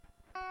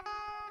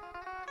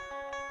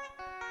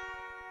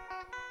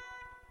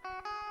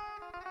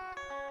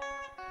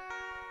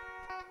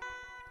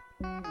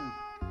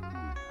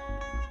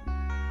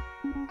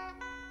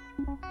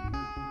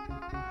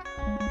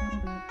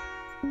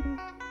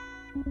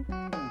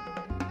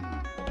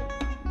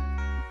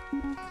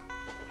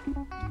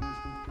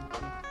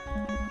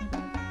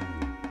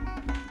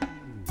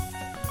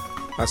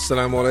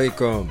Assalamu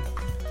alaikum.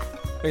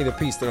 May the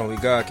peace that only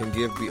God can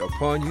give be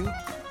upon you.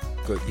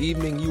 Good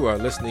evening. You are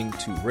listening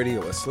to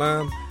Radio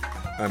Islam.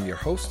 I'm your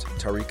host,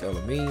 Tariq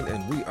El-Amin,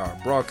 and we are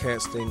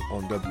broadcasting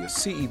on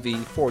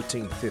WCEV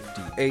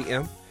 1450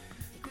 AM.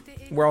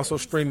 We're also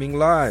streaming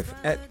live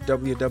at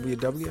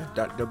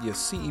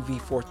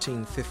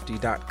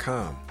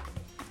www.wcev1450.com.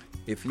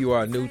 If you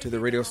are new to the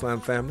Radio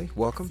Islam family,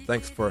 welcome.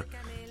 Thanks for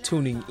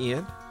tuning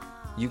in.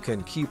 You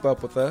can keep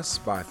up with us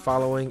by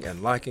following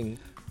and liking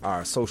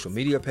our social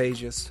media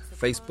pages,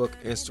 Facebook,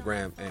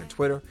 Instagram, and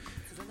Twitter,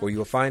 where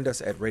you'll find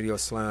us at Radio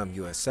Islam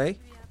USA.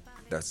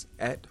 That's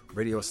at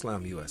Radio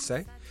Islam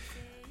USA.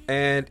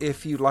 And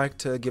if you'd like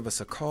to give us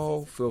a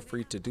call, feel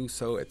free to do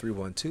so at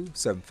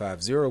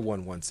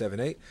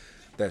 312-750-1178.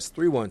 That's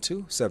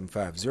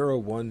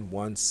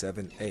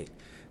 312-750-1178.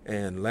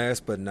 And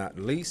last but not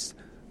least,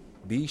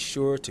 be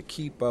sure to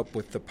keep up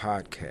with the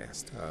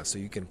podcast. So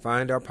you can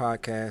find our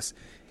podcast,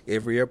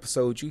 every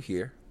episode you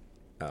hear.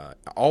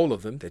 All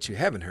of them that you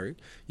haven't heard,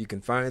 you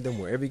can find them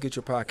wherever you get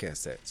your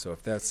podcasts at. So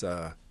if that's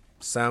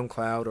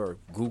SoundCloud or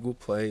Google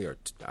Play or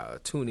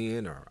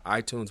TuneIn or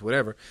iTunes,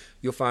 whatever,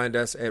 you'll find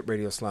us at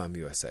Radio Islam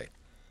USA.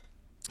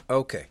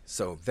 Okay,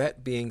 so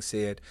that being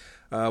said,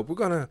 we're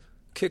going to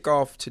kick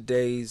off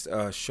today's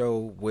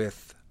show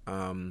with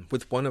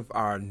one of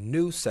our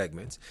new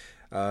segments.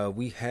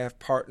 We have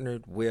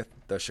partnered with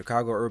the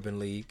Chicago Urban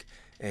League,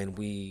 and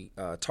we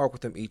talk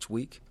with them each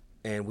week,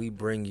 and we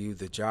bring you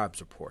the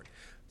jobs report.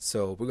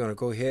 So we're going to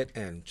go ahead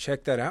and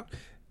check that out.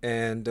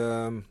 And,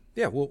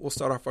 we'll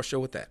start off our show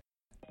with that.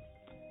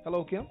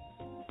 Hello, Kim.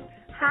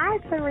 Hi,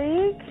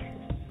 Tariq.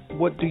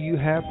 What do you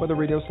have for the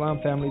Radio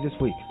Islam family this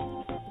week?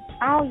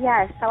 Oh,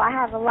 yes. So I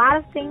have a lot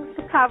of things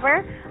to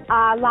cover,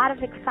 a lot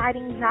of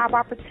exciting job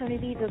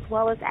opportunities as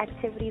well as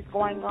activities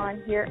going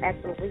on here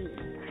at the League.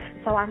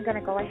 So I'm going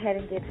to go ahead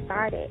and get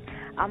started.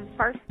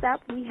 First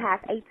up, we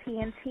have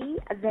AT&T.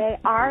 They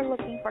are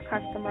looking for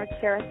customer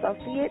care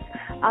associates.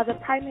 The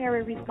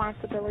primary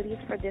responsibilities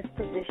for this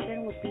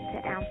position would be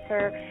to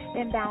answer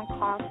inbound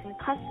calls from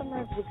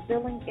customers with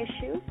billing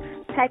issues,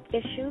 tech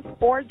issues,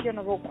 or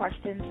general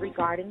questions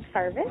regarding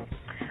service.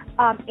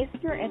 If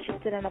you're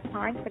interested in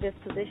applying for this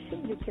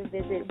position, you can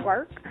visit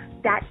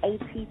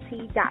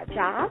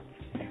work.att.jobs.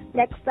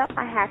 Next up,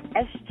 I have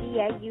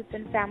SGA Youth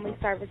and Family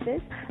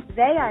Services.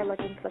 They are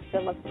looking to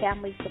fill a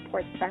family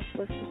support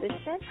specialist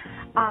position.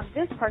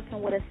 This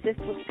person would assist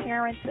with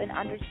parents in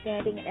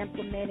understanding and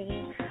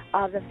implementing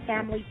the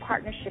family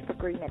partnership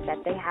agreement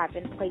that they have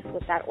in place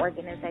with that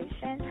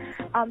organization.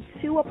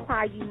 To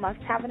apply, you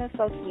must have an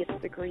associate's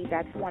degree.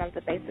 That's one of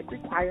the basic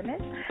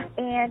requirements.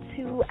 And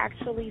to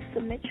actually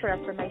submit your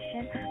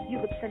information, you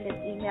would send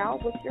an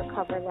email with your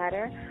cover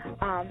letter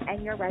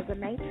and your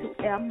resume to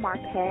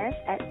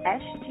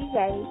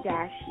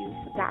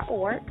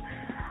mmarquez@sga-youth.org.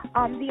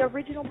 The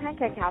original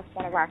Pancake House,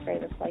 one of our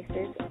favorite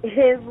places,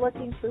 is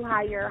looking to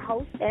hire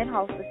hosts and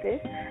hostesses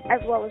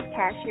as well as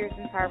cashiers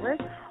and servers.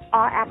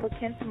 All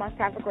applicants must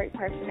have a great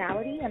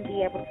personality and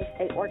be able to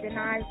stay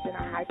organized in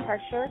a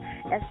high-pressure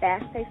and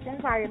fast-paced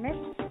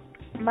environment.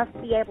 Must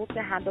be able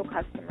to handle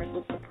customers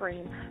with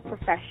supreme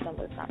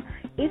professionalism.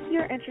 If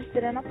you're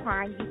interested in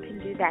applying, you can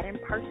do that in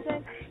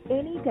person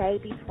any day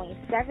between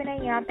 7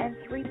 a.m. and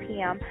 3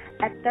 p.m.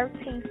 at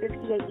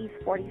 1358 East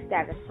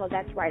 47th. So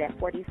that's right at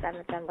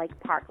 47th and Lake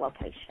Park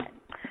location.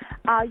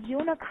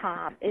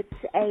 Unicom, it's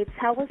a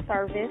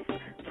teleservice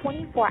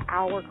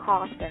 24-hour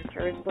call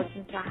center, is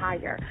looking to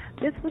hire.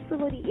 This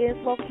facility is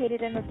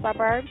located in the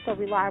suburbs, so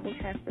reliable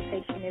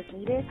transportation is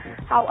needed.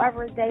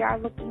 However, they are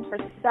looking for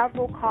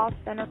several call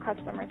center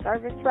customer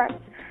service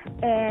reps,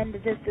 and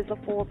this is a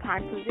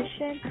full-time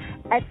position.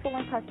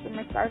 Excellent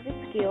customer service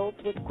skills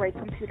with great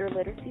computer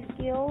literacy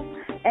skills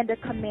and a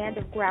command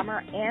of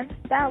grammar and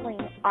spelling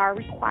are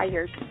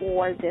required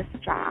for this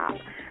job.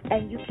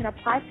 And you can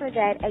apply for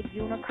that at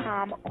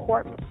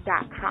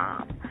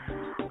unicomcorp.com.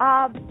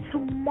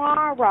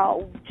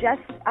 Tomorrow,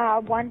 just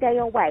one day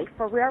away,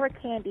 Ferrera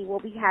Candy will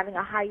be having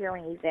a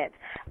hiring event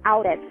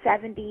out at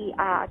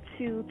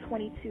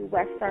 7222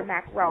 West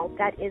Cermak Road.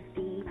 That is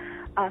the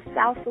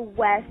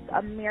Southwest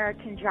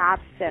American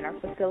Jobs Center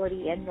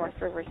facility in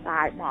North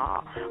Riverside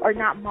Mall, or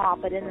not mall,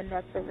 but in the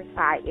North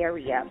Riverside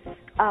area.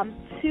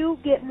 To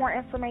get more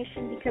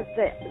information, because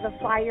the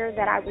flyer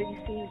that I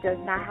received does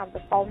not have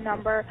the phone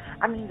number,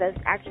 the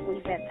actual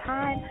event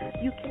time,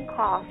 you can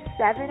call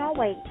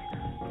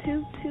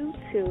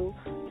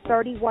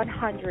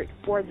 708-222-3100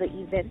 for the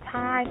event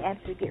time and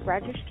to get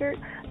registered.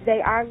 They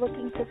are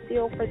looking to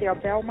fill for their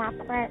Belmont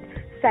plant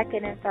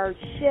second and third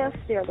shifts.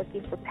 They're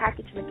looking for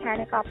package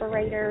mechanic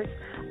operators,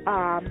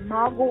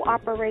 mogul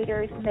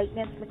operators,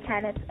 maintenance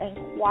mechanics, and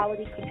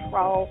quality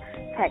control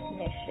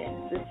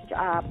technicians. This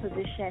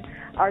position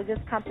or this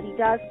company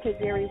does pay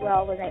very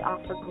well, and they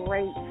offer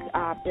great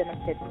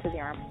benefits to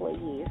their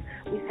employees.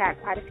 We've had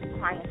quite a few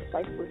clients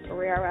placed with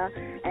Ferrera,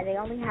 and they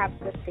only have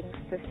good things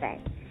to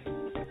say.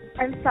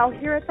 And so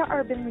here at the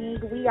Urban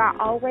League, we are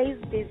always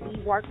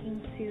busy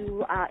working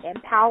to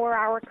empower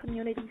our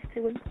communities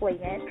to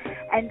employment.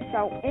 And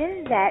so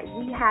in that,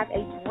 we have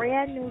a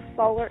brand new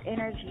solar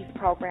energies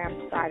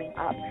program starting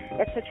up.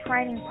 It's a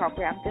training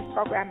program. This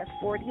program is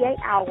 48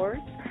 hours.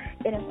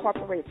 It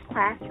incorporates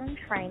classroom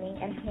training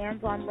and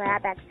hands-on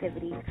lab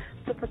activities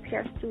to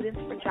prepare students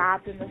for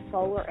jobs in the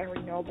solar and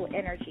renewable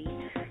energy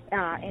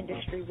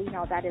industry. We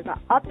know that is an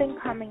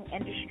up-and-coming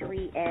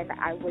industry, and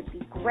it would be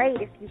great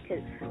if you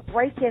could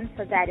break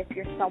into that if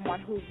you're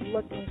someone who's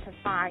looking to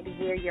find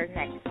where your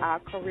next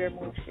career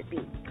move should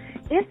be.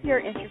 If you're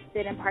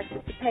interested in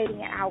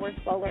participating in our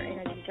Solar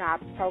Energy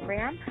Jobs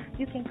program,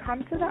 you can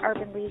come to the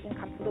Urban League and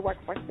come to the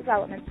Workforce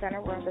Development Center.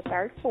 We're on the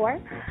 3rd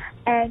floor,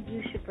 and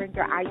you should bring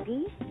your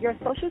ID, your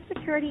Social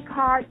Security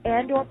card,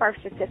 and or birth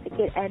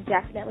certificate, and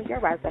definitely your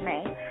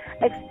resume.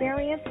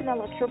 Experience in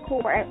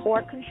electrical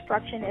or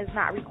construction is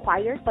not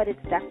required, but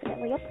it's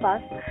definitely a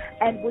plus.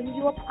 And when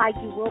you apply,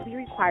 you will be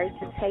required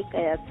to take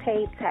a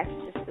paid test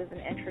just as an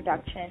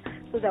introduction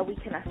so that we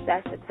can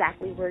assess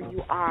exactly where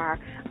you are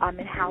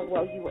and how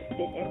well you would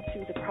fit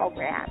into the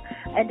program.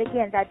 And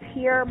again, that's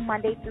here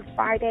Monday through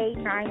Friday,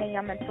 9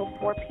 a.m. until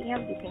 4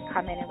 p.m. You can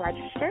come in and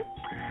register.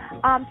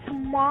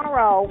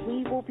 Tomorrow,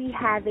 we will be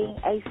having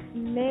a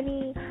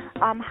mini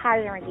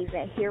hiring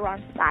event here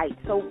on site.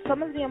 So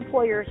some of the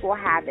employers we'll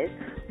have is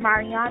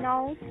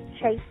Mariano's,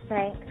 Chase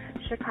Bank,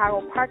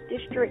 Chicago Park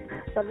District,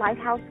 the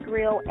Lighthouse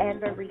Grill,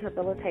 and the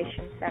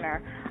Rehabilitation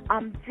Center.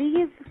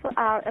 These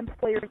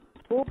employers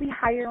will be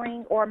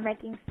hiring or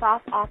making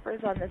soft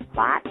offers on the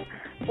spot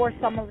for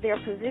some of their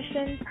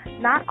positions,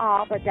 not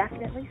all, but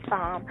definitely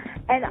some.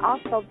 And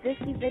also, this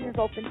event is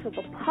open to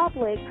the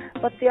public,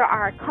 but there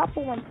are a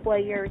couple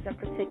employers in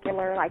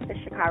particular, like the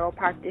Chicago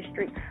Park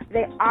District.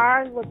 They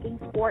are looking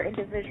for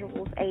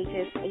individuals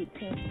ages 18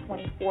 to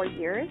 24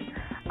 years,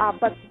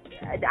 but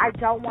I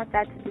don't want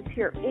that to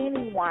deter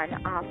anyone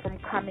from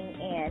coming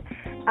in.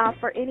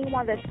 For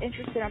anyone that's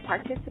interested in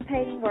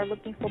participating or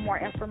looking for more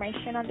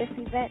information on this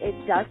event, it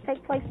does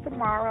take place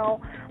tomorrow,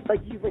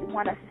 but you would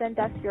want to send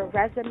us your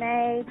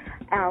resume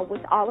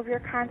with all of your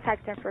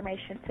contact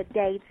information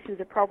today to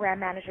the program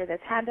manager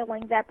that's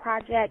handling that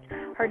project.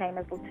 Her name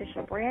is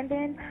Letitia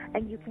Brandon,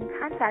 and you can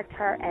contact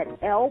her at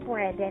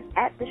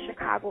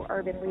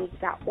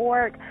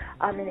lbrandon@thechicagourbanleague.org.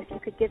 And if you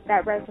could get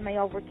that resume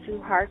over to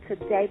her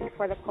today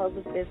before the close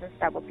of business,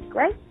 that would be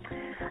great.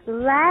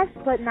 Last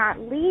but not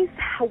least,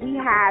 we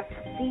have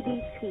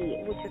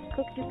CDT, which is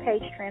Cook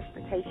DuPage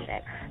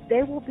Transportation.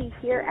 They will be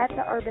here at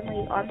the Urban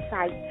League on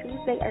site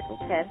Tuesday, April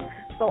 10th.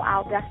 So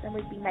I'll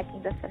definitely be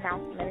making this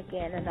announcement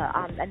again in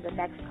the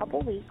next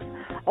couple weeks,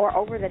 or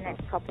over the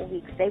next couple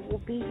weeks. They will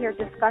be here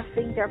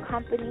discussing their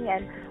company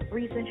and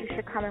reasons you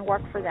should come and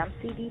work for them.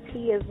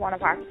 CDT is one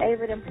of our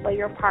favorite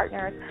employer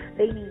partners.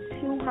 They need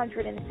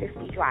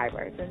 250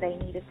 drivers, and they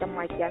needed them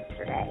like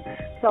yesterday.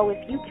 So if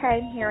you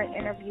came here and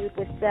interviewed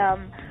with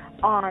them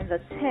on the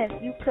 10th,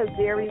 you could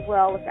very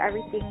well, if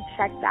everything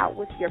checked out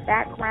with your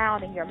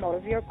background and your motor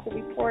vehicle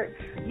report,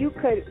 you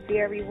could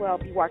very well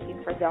be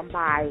working for them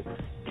by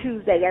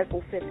Tuesday,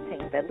 April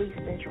 15th, at least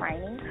in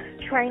training.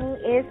 Training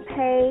is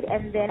paid,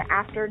 and then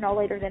after no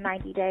later than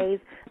 90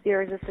 days,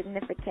 there is a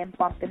significant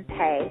bump in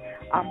pay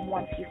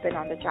once you've been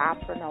on the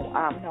job for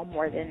no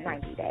more than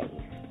 90 days.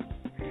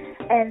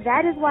 And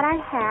that is what I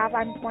have.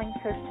 I'm going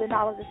to send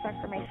all of this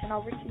information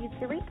over to you,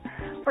 Tariq.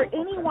 For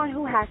anyone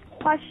who has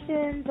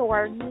questions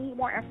or need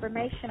more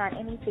information on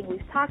anything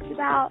we've talked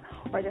about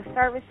or the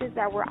services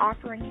that we're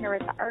offering here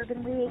at the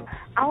Urban League,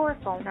 our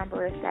phone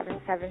number is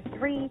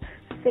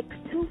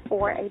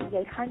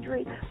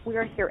 773-624-8800. We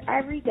are here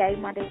every day,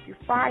 Monday through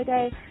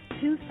Friday,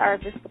 to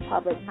service the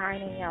public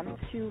 9 a.m.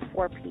 to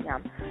 4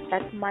 p.m.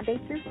 That's Monday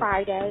through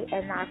Friday,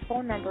 and our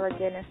phone number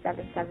again is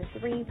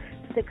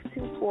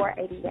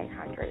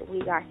 773-624-8800.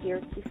 We are here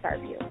to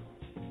serve you.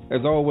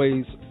 As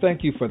always,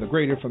 thank you for the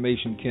great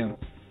information, Kim.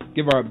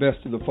 Give our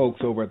best to the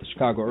folks over at the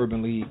Chicago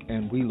Urban League,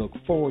 and we look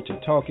forward to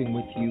talking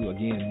with you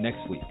again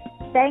next week.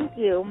 Thank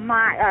you.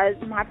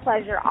 My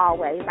pleasure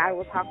always. I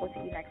will talk with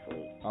you next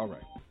week. All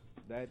right.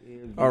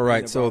 All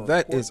right. So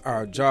that is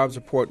our jobs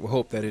report. We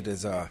hope that it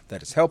is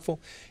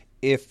helpful.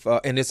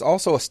 And it's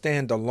also a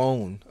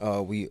standalone.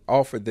 We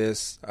offer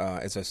this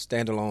as a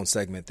standalone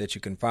segment that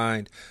you can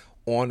find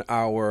on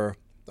our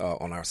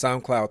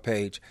SoundCloud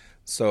page.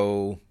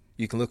 So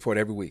you can look for it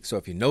every week. So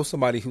if you know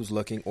somebody who's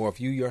looking, or if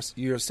you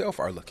yourself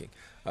are looking,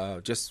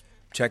 just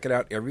check it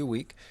out every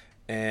week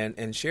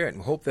and share it,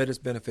 and hope that it's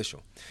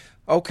beneficial.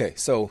 Okay,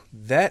 so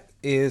that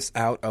is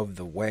out of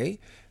the way,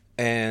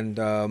 and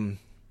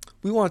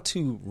we want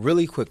to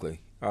really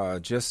quickly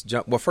just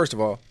jump. Well, first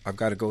of all, I've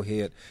got to go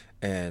ahead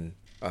and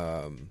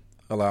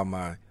allow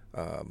my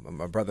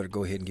brother to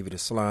go ahead and give you the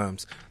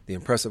salams, the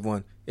impressive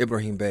one,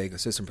 Ibrahim Beg,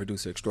 assistant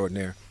producer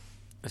extraordinaire.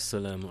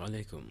 Assalamu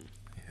alaikum.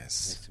 Yes.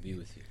 Nice to be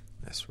with you.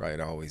 That's right.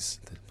 Always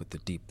with the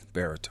deep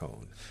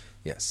baritone.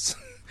 Yes.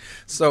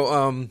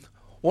 So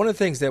one of the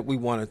things that we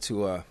wanted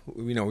to,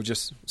 we're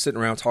just sitting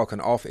around talking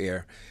off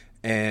air,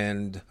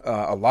 and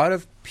a lot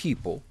of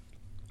people,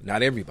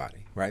 not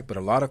everybody, right, but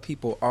a lot of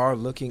people are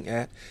looking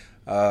at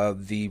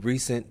the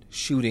recent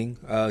shooting.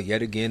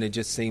 Yet again, it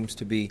just seems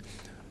to be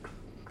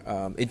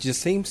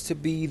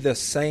the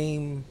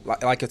same,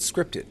 like it's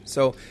scripted.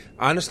 So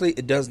honestly,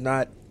 it does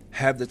not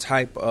have the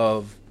type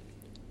of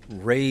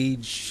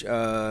rage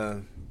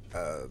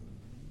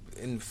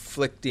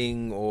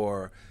inflicting,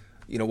 or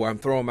where I'm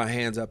throwing my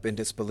hands up in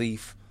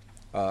disbelief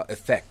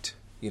effect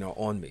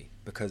on me,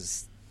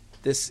 because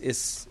this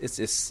is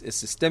it's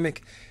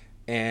systemic,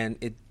 and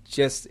it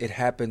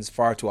happens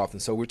far too often.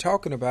 So we're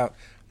talking about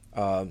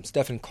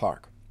Stephen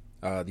Clark,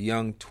 the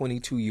young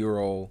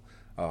 22-year-old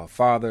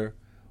father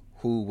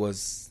who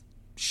was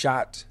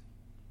shot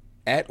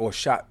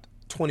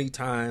 20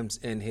 times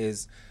in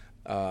his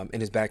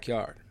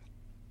backyard.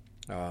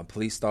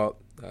 Police thought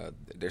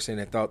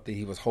they thought that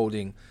he was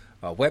holding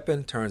a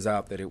weapon. Turns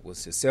out that it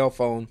was his cell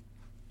phone.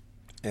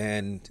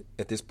 And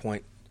at this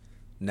point,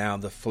 now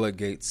the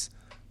floodgates,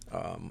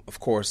 of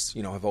course,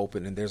 have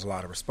opened, and there's a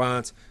lot of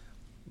response,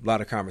 a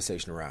lot of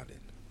conversation around it.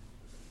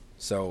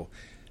 So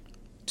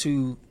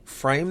to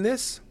frame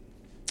this,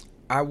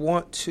 I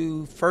want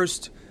to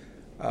first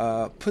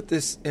put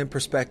this in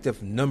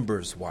perspective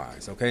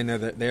numbers-wise. Okay,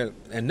 now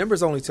and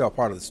numbers only tell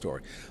part of the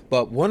story,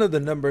 but one of the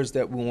numbers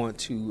that we want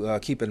to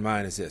keep in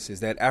mind is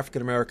that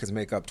African Americans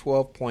make up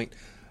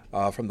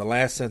from the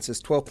last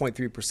census,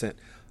 12.3%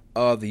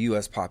 of the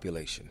U.S.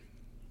 population.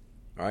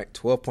 All right,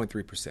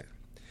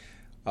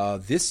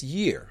 12.3%. This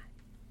year,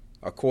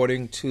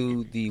 according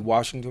to the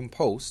Washington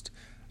Post,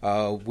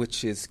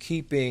 which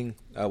maintains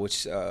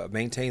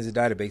a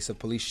database of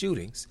police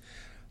shootings,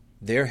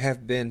 there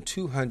have been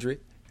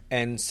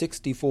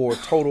 264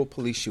 total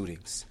police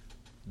shootings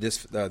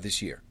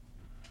this year,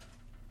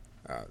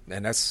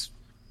 and that's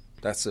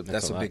a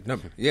big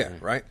number. Yeah,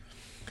 right.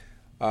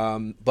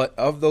 But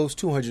of those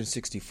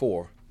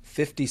 264,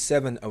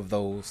 57 of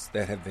those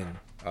that have been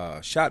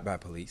shot by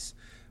police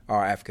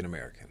are African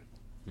American.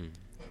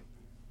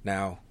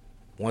 Now,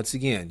 once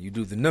again, you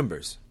do the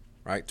numbers,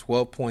 right?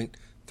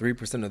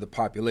 12.3% of the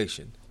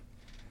population,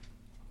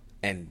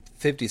 and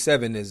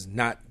 57 is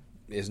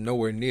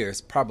nowhere near. It's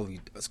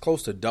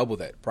close to double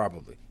that,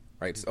 probably,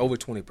 right? It's over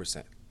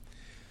 20%.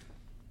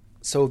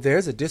 So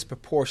there's a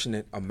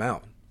disproportionate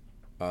amount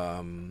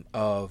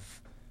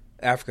of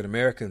African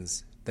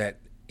Americans that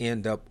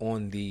end up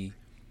on the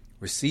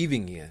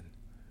receiving end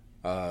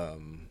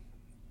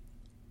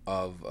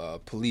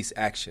of police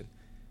action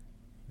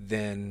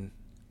than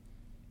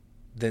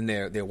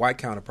their white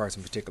counterparts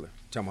in particular.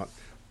 I'm talking about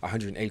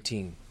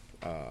 118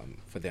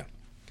 for them.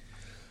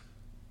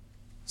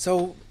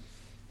 So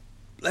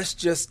let's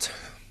just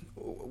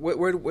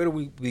where do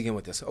we begin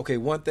with this? Okay,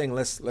 one thing.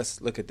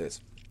 Let's look at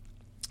this.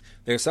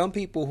 There are some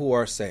people who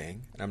are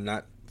saying, and I'm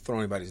not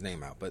throwing anybody's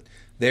name out, but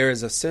there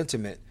is a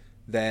sentiment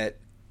that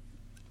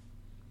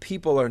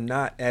people are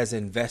not as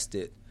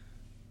invested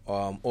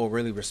or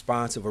really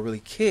responsive or really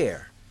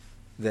care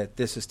that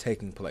this is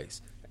taking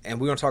place. And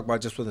we're going to talk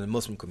about just within the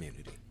Muslim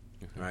community,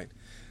 right?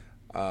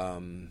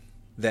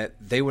 That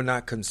they were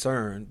not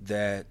concerned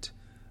that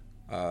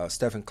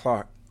Stephen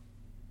Clark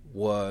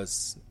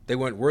they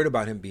weren't worried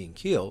about him being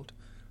killed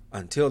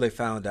until they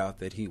found out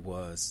that he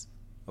was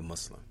a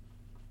Muslim.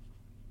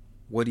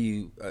 What do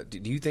you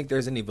think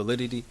there's any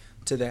validity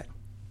to that?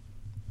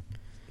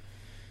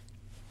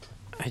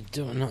 I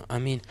don't know. I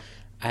mean,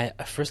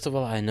 first of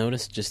all, I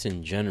noticed just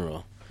in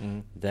general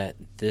that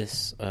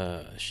this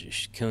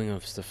killing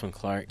of Stephen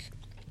Clark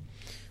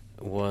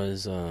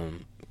was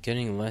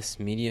getting less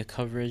media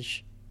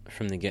coverage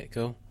from the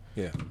get-go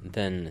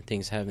than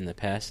things have in the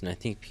past. And I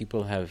think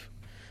people have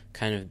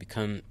kind of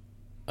become,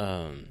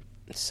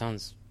 it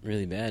sounds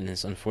really bad and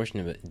it's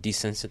unfortunate, but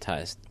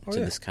desensitized to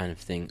this kind of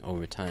thing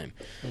over time.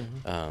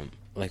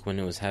 Like when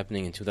it was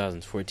happening in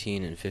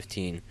 2014 and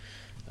 15,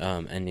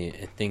 and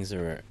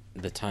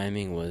the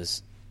timing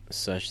was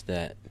such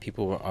that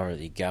people were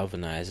already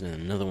galvanized, and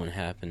another one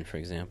happened, for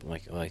example,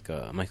 like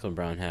Michael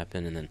Brown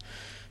happened, and then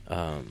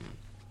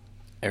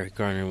Eric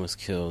Garner was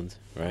killed,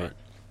 right?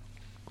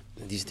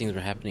 These things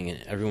were happening,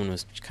 and everyone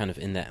was kind of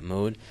in that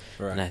mode.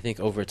 Right. And I think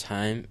over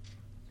time,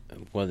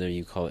 whether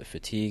you call it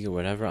fatigue or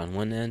whatever on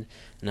one end,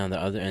 and on the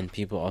other end,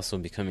 people also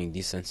becoming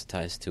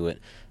desensitized to it.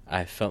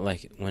 I felt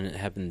like when it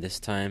happened this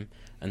time,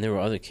 and there were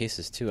other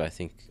cases too, I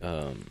think.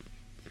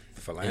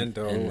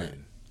 Philando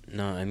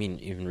No, I mean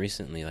even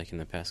recently, like in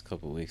the past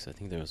couple of weeks, I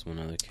think there was one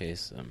other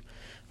case.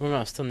 Well, no, I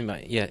was telling you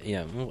about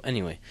Well,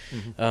 anyway,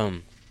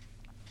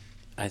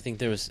 I think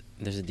there's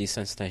a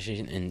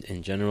desensitization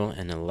in general,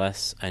 and I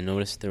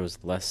noticed there was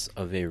less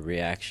of a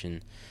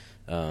reaction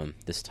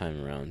this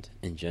time around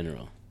in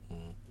general.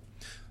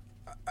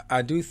 I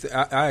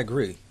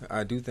agree.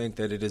 I do think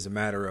that it is a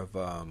matter of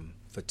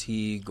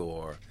fatigue,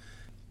 or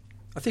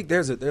I think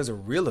there's a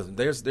realism.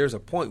 There's a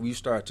point where you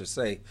start to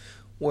say,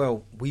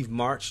 well, we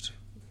marched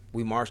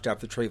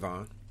after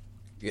Trayvon,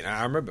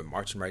 I remember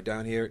marching right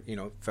down here,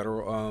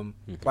 Federal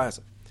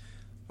Plaza.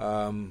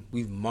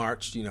 We've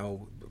marched,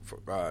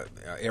 for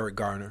Eric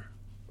Garner.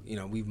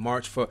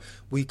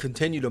 We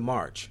continue to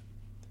march.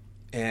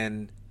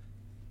 And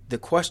the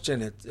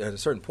question at a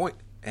certain point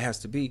has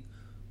to be,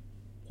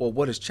 well,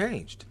 what has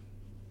changed?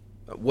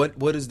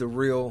 What is the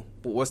real?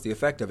 What's the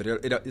effect of it?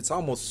 It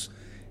almost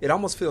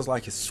feels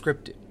like it's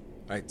scripted,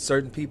 right?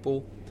 Certain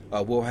people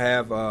will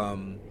have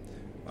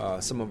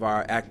some of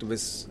our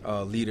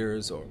activist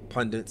leaders or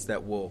pundits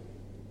that will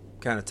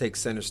kind of take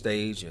center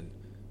stage and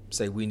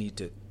say we need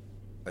to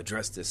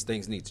address this.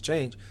 Things need to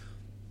change.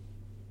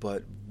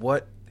 But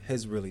what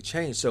has really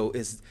changed? So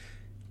is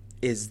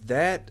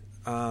that?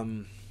 I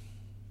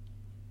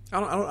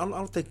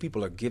don't think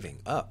people are giving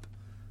up,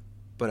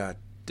 but I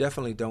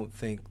definitely don't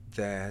think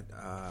that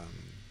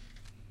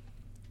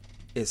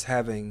is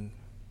having.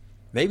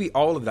 Maybe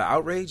all of the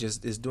outrage is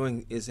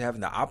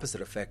having the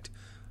opposite effect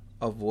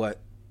of what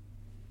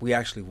we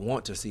actually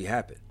want to see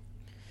happen.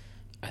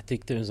 I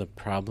think there's a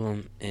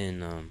problem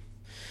in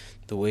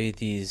the way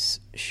these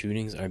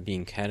shootings are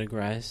being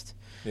categorized.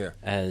 Yeah.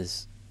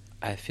 As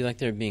I feel like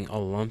they're being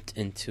all lumped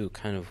into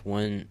kind of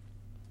one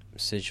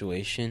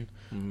situation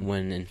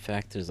when in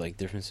fact there's like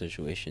different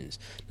situations.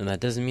 Now that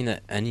doesn't mean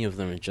that any of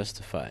them are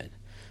justified,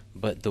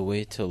 but the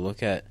way to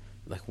look at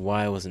like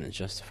why wasn't it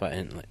justified,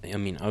 and like, I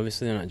mean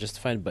obviously they're not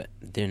justified, but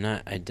they're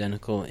not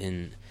identical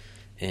in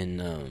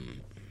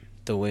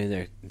the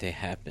way they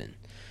happen.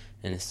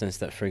 In the sense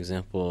that, for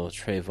example,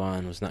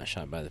 Trayvon was not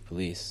shot by the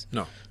police.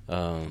 No,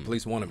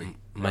 police wannabe.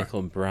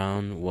 Michael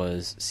Brown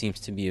seems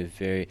to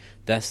be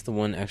that's the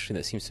one actually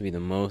that seems to be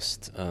the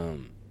most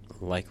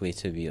likely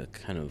to be a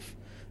kind of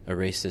a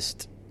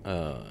racist,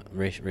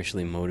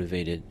 racially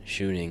motivated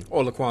shooting.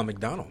 Or Laquan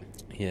McDonald.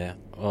 Yeah,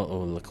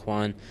 or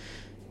Laquan.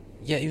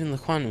 Yeah, even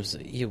Laquan was.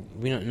 Yeah,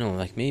 we don't know.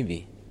 Like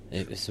maybe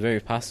it's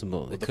very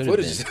possible. It could have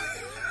been.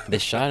 They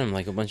shot him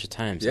like a bunch of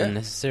times,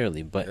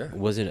 unnecessarily. But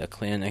was it a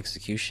Klan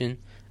execution?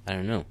 I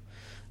don't know.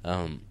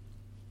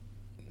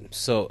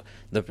 So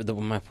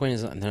my point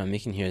is that I'm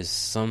making here is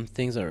some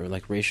things are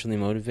like racially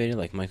motivated,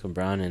 like Michael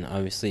Brown, and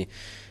obviously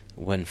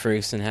when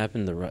Ferguson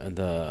happened,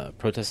 the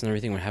protests and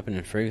everything, what happened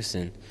in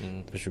Ferguson,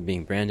 which were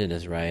being branded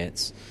as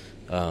riots,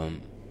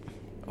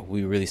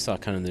 we really saw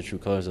kind of the true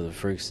colors of the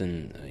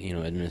Ferguson,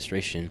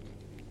 administration,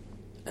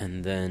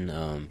 and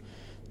then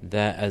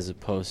that as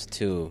opposed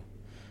to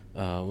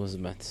what was I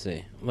about to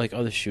say, like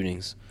other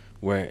shootings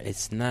where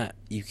it's not,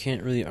 you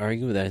can't really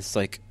argue that it's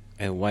like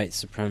a white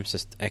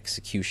supremacist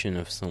execution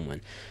of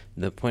someone.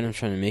 The point I'm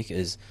trying to make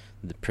is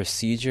the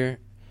procedure,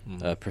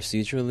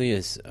 procedurally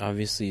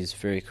is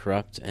very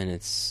corrupt and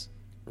it's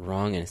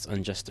wrong and it's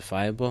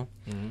unjustifiable.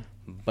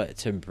 But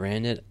to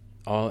brand it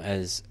all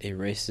as a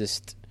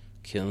racist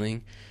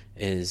killing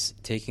is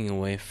taking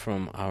away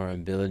from our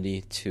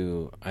ability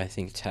to, I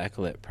think,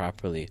 tackle it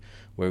properly,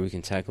 where we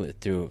can tackle it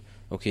through,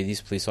 okay, these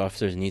police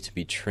officers need to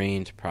be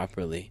trained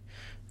properly.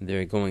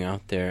 They're going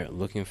out there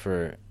looking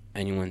for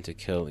anyone to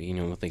kill,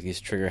 with like these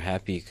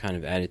trigger-happy kind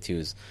of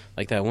attitudes.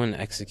 Like that one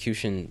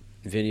execution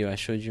video I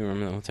showed you,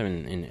 remember that one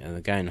time in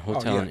the guy in a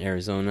hotel in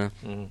Arizona?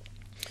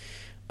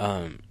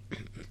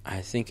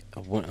 I think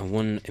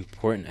one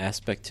important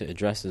aspect to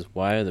address is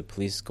why are the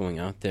police going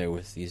out there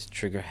with these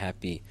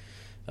trigger-happy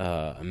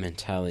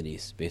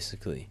mentalities,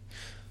 basically?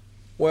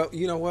 Well,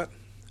 you know what?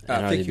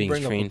 I think you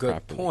bring up a good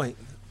properly? point.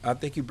 I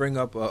think you bring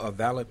up a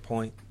valid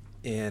point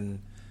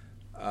in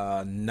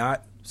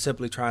not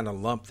simply trying to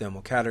lump them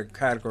or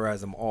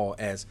categorize them all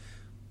as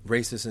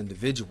racist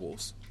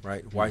individuals,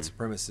 right? White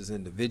supremacist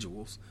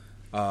individuals.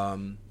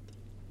 But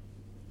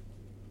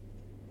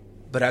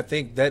I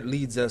think that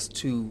leads us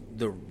to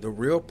the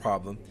real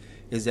problem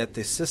is that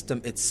the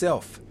system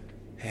itself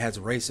has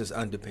racist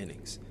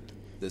underpinnings.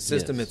 The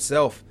system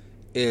itself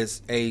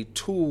is a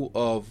tool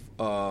of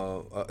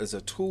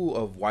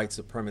white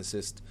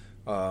supremacist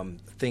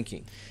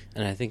thinking.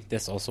 And I think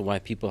that's also why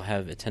people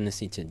have a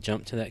tendency to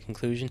jump to that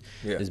conclusion,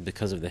 is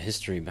because of the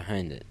history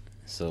behind it.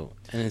 So,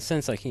 in a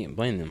sense, I can't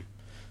blame them.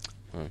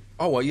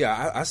 Oh well,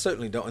 yeah, I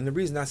certainly don't. And the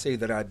reason I say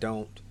that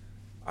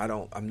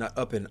I'm not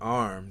up in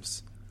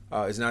arms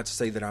is not to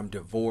say that I'm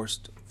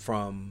divorced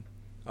from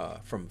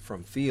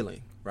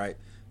feeling. Right?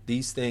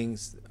 These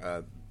things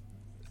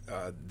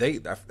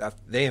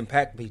they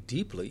impact me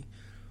deeply,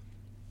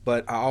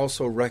 but I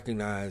also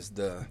recognize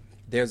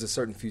there's a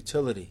certain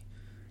futility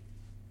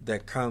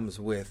that comes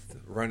with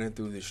running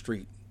through the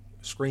street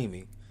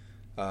screaming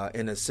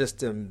in a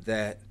system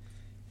that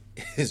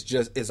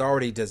is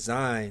already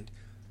designed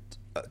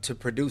to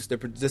produce.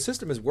 The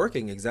system is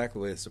working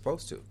exactly what it's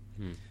supposed to.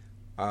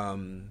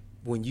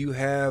 When you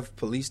have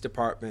police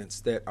departments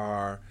that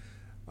are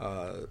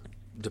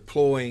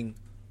deploying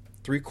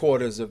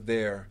 3/4 of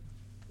their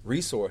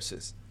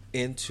resources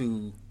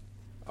into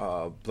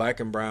black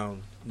and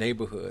brown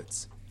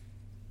neighborhoods,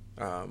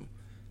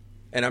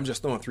 and I'm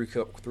just throwing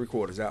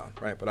 3/4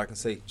 out, right? But I can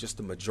say just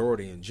the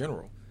majority in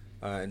general,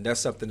 and that's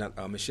something that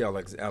Michelle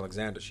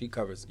Alexander, she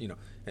covers,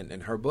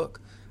 in her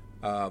book.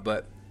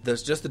 But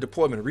there's just the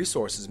deployment of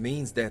resources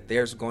means that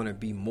there's going to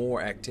be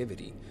more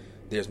activity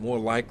there's more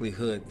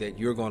likelihood that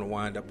you're going to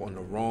wind up on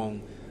the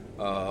wrong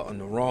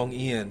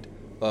end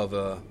of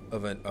a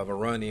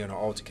run-in or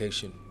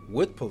altercation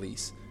with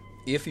police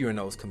if you're in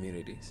those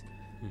communities.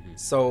 Mm-hmm.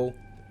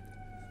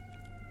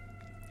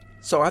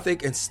 So I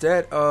think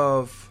instead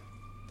of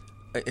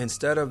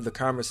the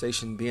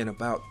conversation being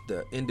about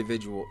the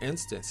individual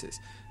instances,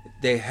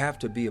 they have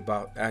to be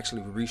about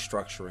actually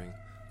restructuring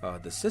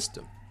the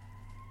system.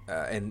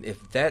 And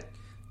if that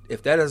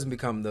doesn't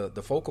become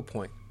the focal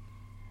point,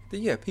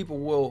 then yeah, people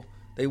will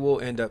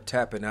end up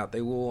tapping out.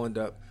 They will end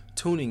up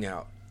tuning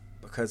out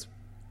because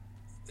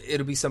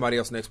it'll be somebody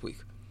else next week.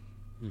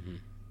 Mm-hmm.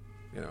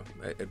 You know,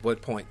 at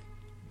what point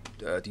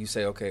do you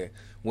say, okay,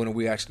 when are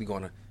we actually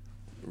going to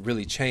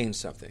really change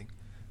something?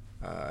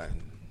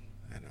 And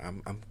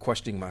I'm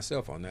questioning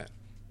myself on that.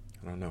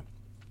 I don't know.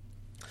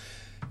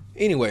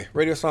 Anyway,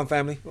 Radio Islam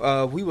family,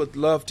 we would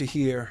love to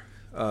hear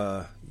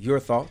your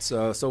thoughts.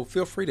 So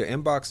feel free to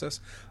inbox us,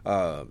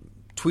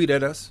 tweet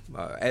at us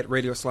at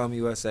Radio Islam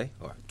USA,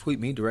 or tweet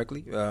me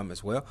directly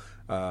as well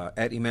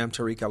at Imam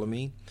Tariq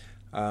Al-Amin.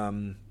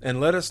 And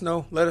let us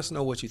know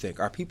what you think.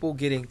 Are people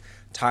getting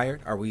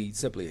tired? Are we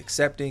simply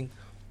accepting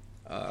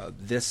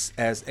this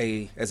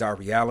as our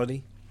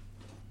reality?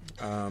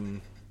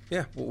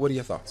 What are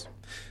your thoughts?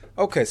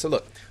 Okay, so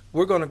look,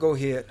 we're going to go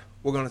ahead.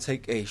 We're going to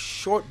take a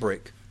short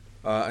break,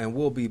 and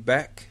we'll be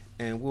back,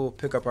 and we'll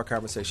pick up our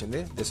conversation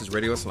there. This is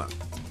Radio Islam.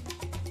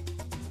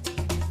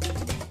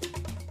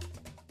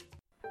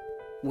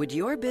 Would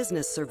your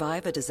business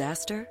survive a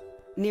disaster?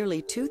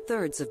 Nearly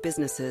 2/3 of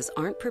businesses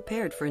aren't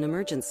prepared for an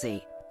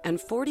emergency, and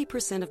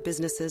 40% of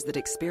businesses that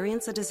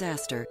experience a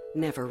disaster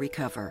never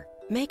recover.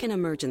 Make an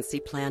emergency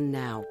plan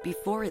now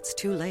before it's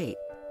too late.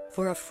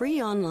 For a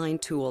free online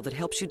tool that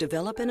helps you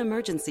develop an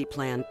emergency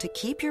plan to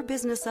keep your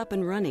business up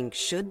and running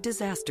should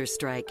disaster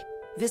strike,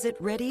 visit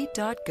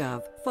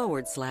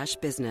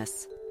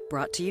ready.gov/business.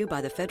 Brought to you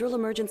by the Federal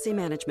Emergency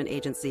Management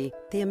Agency,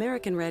 the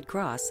American Red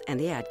Cross, and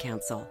the Ad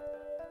Council.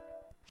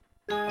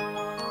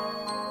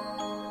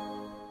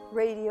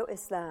 Radio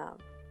Islam,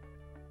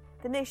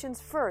 the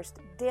nation's first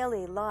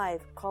daily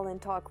live call-in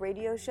talk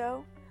radio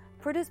show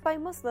produced by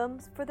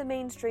Muslims for the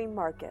mainstream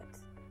market.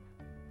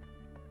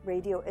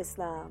 Radio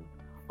Islam,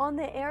 on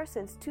the air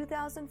since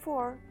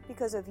 2004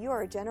 because of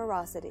your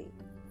generosity.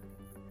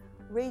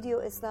 Radio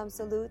Islam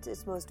salutes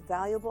its most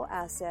valuable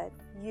asset,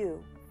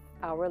 you,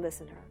 our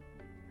listener.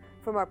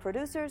 From our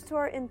producers to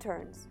our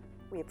interns,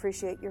 we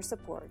appreciate your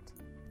support.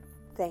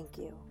 Thank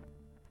you.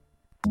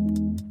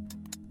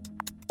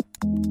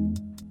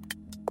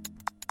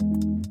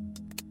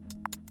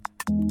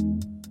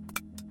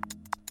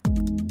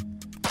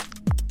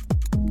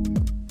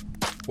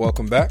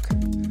 Welcome back.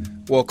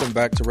 Welcome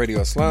back to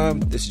Radio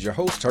Islam. This is your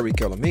host,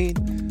 Tariq Al-Amin,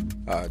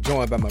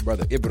 joined by my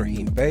brother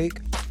Ibrahim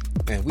Baig.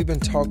 And we've been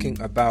talking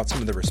about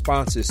some of the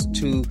responses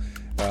to,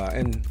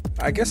 and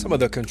I guess some of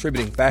the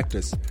contributing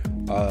factors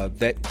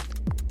that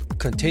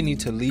continue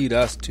to lead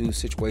us to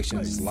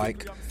situations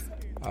like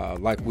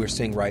we're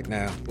seeing right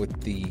now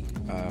with the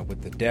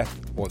death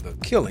or the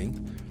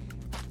killing,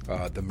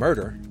 the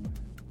murder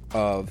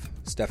of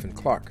Stephen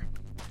Clark.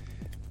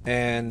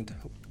 And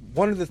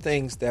one of the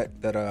things that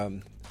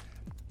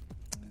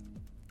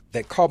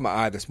caught my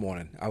eye this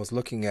morning, I was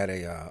looking at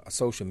a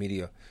social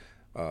media,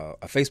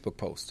 a Facebook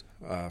post.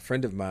 A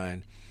friend of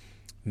mine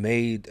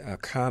made a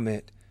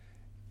comment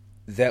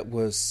that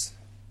was,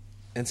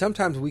 and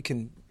sometimes we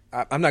can,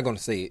 I'm not going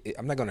to say it,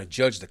 I'm not going to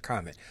judge the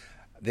comment.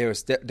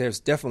 There's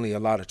definitely a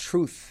lot of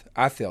truth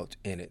I felt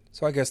in it.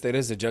 So I guess that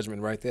is a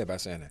judgment right there by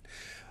saying that.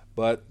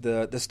 But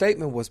the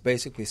statement was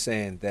basically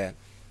saying that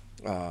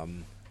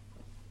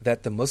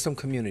that the Muslim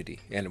community,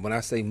 and when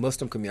I say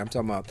Muslim community, I'm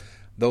talking about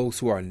those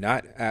who are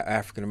not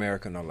African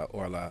American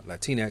or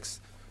Latinx,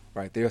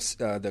 right?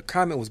 The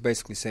comment was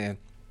basically saying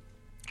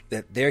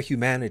that their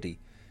humanity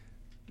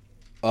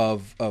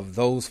of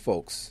those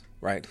folks,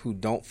 right, who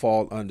don't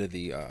fall under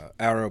the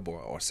Arab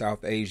or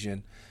South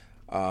Asian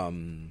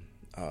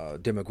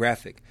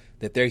demographic,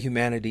 that their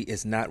humanity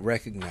is not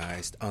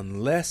recognized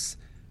unless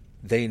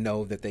they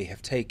know that they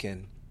have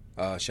taken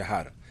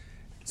Shahada.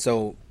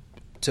 So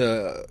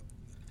to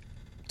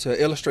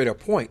illustrate her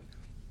point,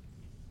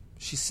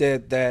 she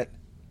said that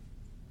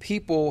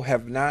people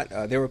have not,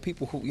 there were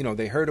people who,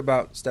 they heard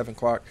about Stephen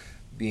Clark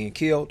being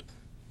killed,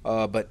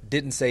 but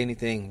didn't say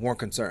anything, weren't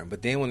concerned.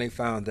 But then when they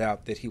found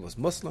out that he was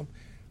Muslim,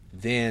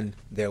 then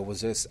there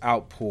was this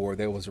outpour,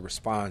 there was a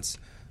response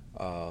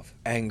of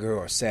anger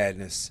or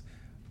sadness.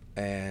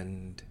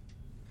 And,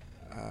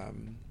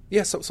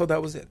 so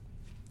that was it.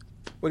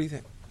 What do you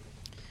think?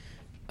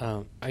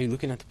 Are you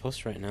looking at the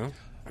post right now?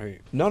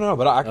 No,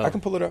 but I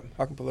can pull it up.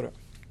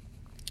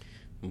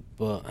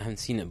 Well, I haven't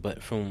seen it,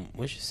 but from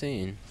what you're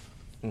saying,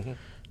 mm-hmm.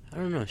 I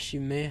don't know. She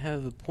may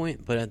have a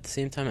point, but at the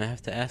same time, I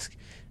have to ask,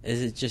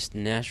 is it just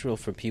natural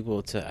for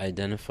people to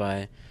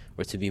identify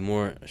or to be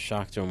more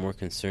shocked or more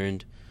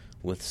concerned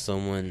with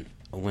someone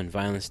when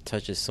violence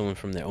touches someone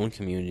from their own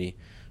community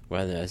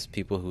rather as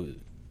people who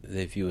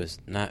they view as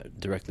not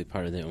directly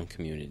part of their own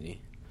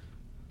community?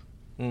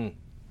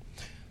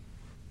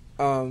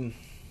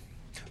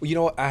 Well, you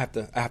know what? I have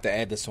to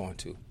add this on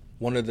too.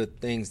 One of the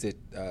things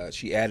that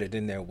she added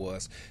in there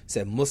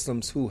said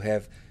Muslims who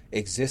have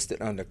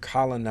existed under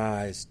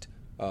colonized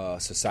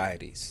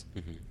societies,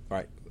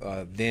 right?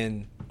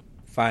 Then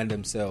find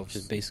themselves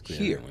Just basically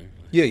here. everyone.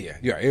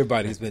 Yeah.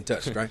 Everybody's been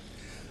touched, right?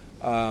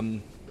 I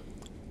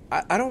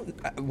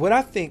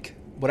don't think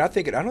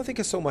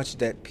it's so much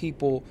that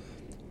people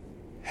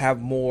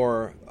have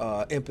more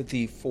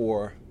empathy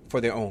for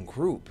their own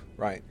group,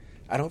 right?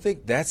 I don't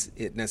think that's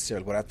it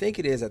necessarily. What I think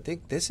it is, I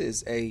think this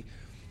is a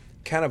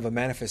kind of a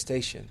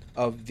manifestation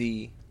of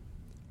the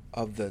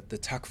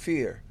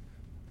takfir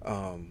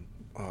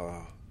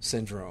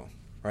syndrome,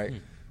 right?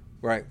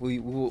 Right. We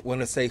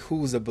want to say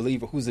who's a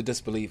believer, who's a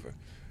disbeliever,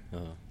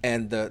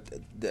 and the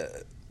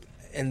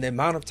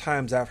amount of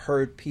times I've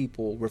heard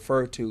people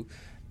refer to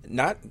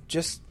not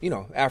just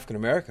African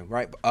American,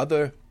 right, but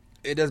other.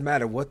 It doesn't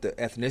matter what the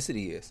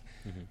ethnicity is,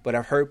 but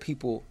I've heard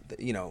people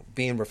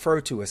being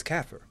referred to as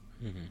kafir,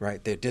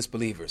 right? They're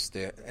disbelievers.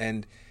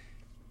 And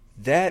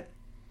that,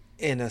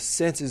 in a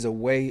sense, is a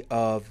way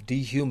of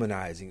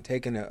dehumanizing,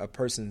 taking a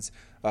person's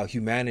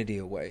humanity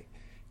away.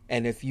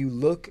 And if you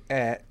look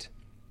at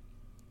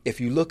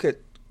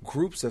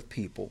groups of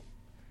people,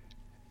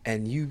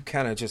 and you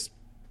kind of just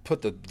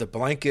put the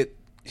blanket,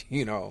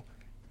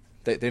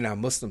 they're not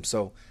Muslim,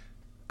 so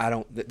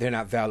they're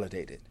not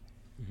validated.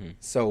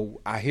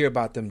 So I hear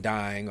about them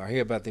dying, or I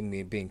hear about them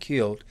being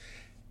killed,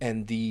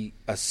 and the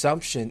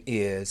assumption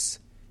is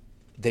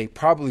they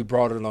probably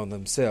brought it on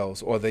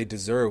themselves, or they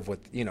deserve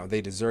what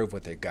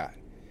they got.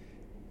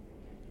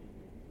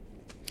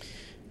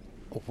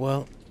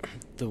 Well,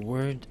 the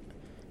word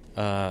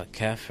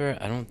kafir,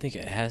 I don't think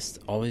it has to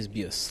always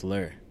be a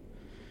slur.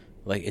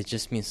 Like, it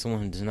just means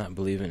someone who does not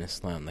believe in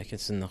Islam. Like,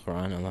 it's in the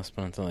Quran. Allah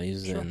subhanahu wa ta'ala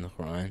uses it in the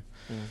Quran.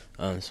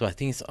 So I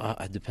think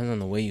it depends on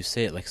the way you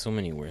say it, like so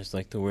many words.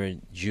 Like the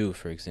word Jew,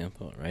 for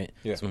example, right?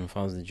 Yeah. Someone who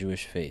follows the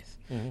Jewish faith.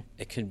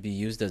 It could be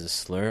used as a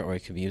slur, or it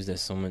could be used as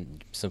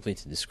someone simply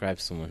to describe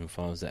someone who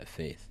follows that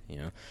faith.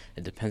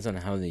 It depends on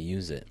how they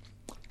use it.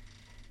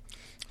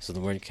 So the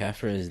word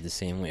kafir is the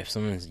same way. If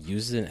someone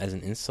uses it as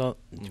an insult,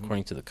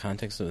 according to the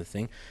context of the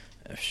thing,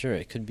 sure,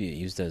 it could be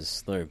used as a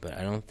slur, but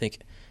I don't think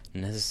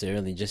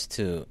necessarily just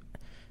to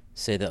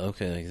say that,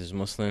 okay, like there's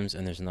Muslims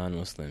and there's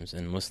non-Muslims,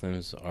 and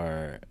Muslims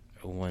are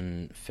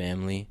one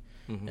family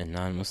and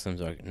non-Muslims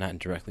are not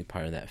directly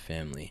part of that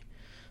family.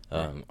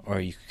 Or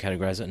you could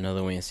categorize it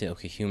another way and say,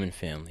 okay, human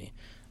family.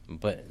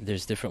 But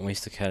there's different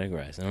ways to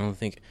categorize. And I don't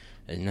think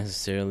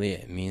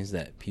it means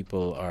that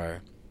people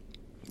are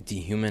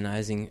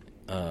dehumanizing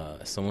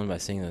someone by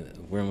saying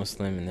that we're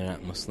Muslim and they're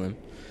not Muslim.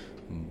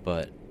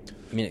 But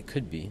I mean, it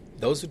could be.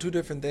 Those are two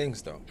different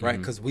things, though, right?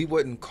 Because we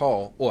wouldn't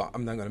call, well,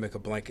 I'm not going to make a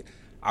blanket.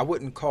 I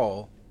wouldn't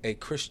call a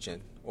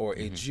Christian or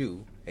a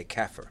Jew a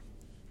kafir.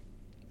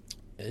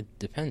 It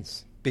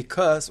depends.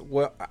 Because,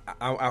 well,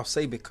 I'll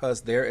say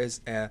because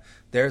there's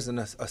an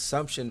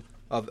assumption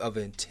of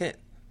intent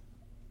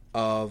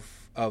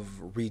of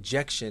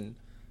rejection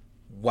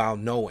while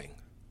knowing,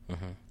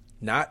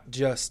 not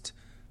just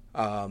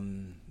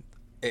and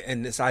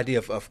this idea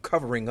of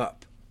covering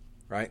up,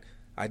 right?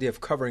 Idea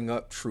of covering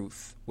up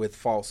truth with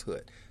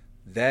falsehood,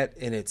 that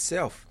in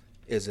itself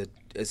is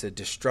a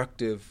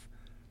destructive,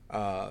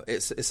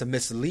 it's a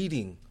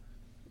misleading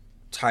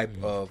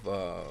type of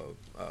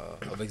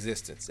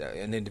existence,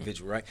 an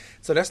individual, right?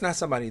 So that's not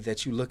somebody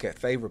that you look at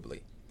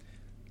favorably.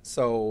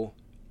 So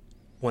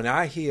when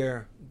I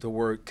hear the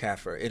word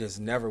kafir, it is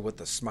never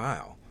with a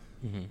smile,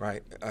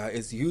 right?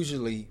 It's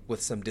usually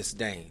with some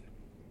disdain.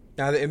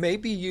 Now it may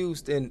be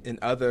used in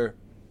other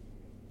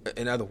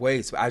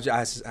ways, but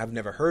I've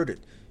never heard it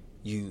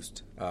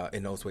used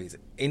in those ways.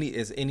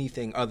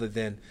 Anything other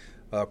than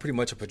pretty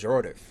much a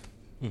pejorative.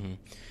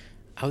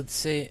 I would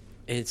say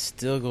it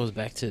still goes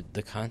back to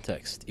the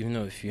context. Even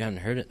though if you haven't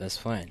heard it, that's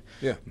fine.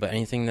 Yeah. But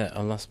anything that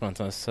Allah subhanahu wa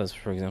ta'ala says,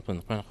 for example, in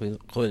the Quran,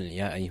 قُلْ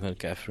يَا أَيُّهَا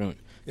الْكَافِرُونَ,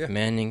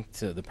 commanding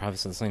to the Prophet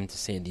ﷺ to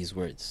say these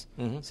words.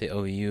 Say,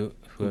 oh, you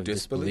who have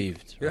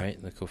disbelieved,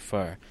 right? The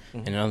kuffar.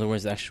 And in other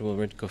words, the actual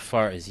word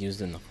kuffar is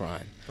used in the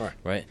Quran.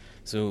 Right?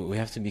 So we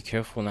have to be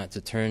careful not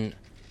to turn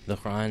the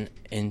Quran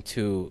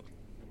into,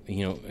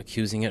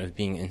 accusing it of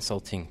being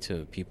insulting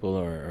to people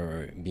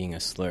or being a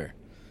slur.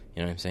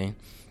 You know what I'm saying?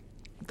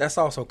 That's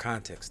also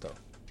context, though,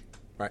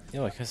 right?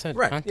 Yeah, like I said,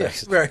 right,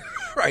 context. Yes,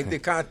 right. The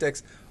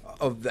context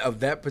of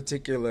that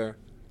particular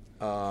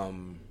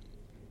time,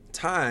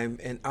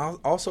 and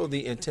also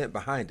the intent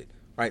behind it,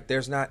 right?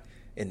 There's not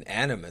an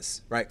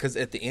animus, right? Because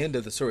at the end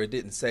of the story, it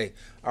didn't say,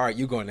 "All right,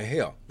 you're going to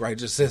hell," right? It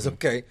just says,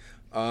 "Okay,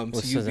 so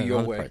you be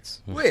your way."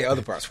 Parts. Well, yeah,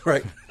 other parts,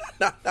 right?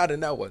 not in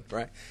that one,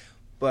 right?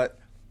 But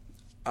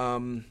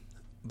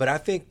I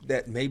think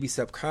that maybe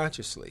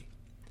subconsciously.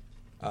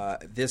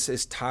 This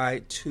is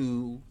tied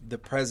to the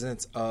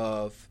presence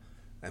of,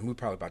 and we're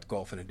probably about to go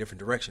off in a different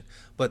direction,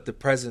 but the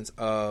presence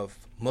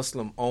of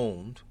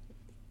Muslim-owned,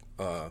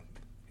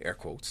 air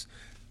quotes,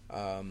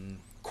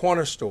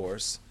 corner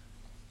stores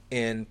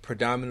in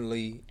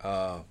predominantly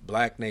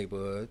black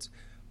neighborhoods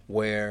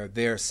where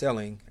they're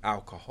selling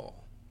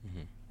alcohol,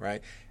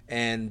 right?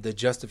 And the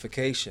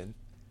justification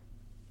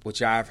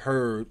which I've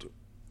heard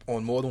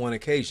on more than one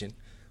occasion,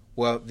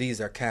 well, these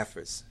are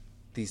Kafirs.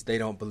 They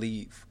don't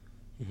believe.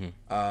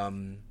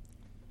 Mm-hmm.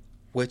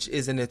 Which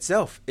is in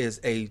itself is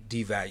a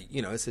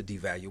it's a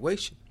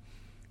devaluation.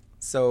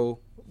 So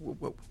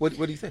what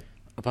do you think?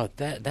 About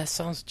that? That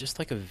sounds just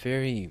like a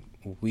very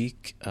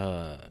weak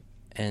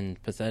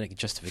and pathetic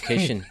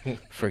justification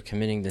for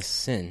committing this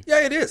sin.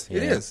 Yeah, it is.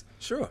 It is.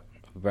 Sure.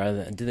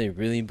 Rather, do they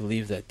really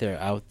believe that they're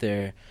out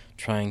there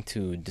trying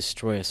to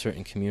destroy a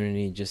certain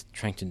community, just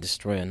trying to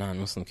destroy a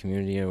non-Muslim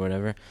community or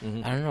whatever?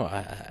 Mm-hmm. I don't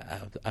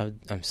know.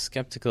 I'm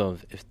skeptical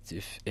of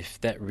if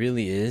that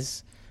really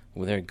is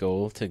their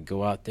goal, to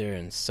go out there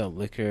and sell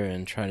liquor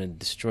and try to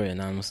destroy a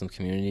non-Muslim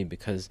community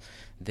because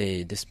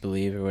they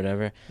disbelieve or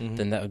whatever. Mm-hmm.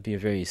 Then that would be a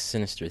very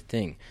sinister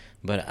thing.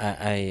 But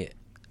I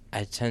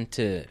tend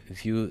to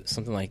view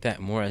something like that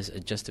more as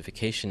a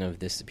justification of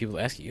this. People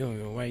ask you,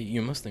 why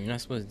you're Muslim, you're not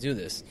supposed to do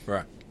this.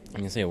 Right.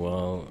 And you say,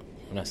 well,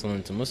 we're not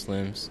selling to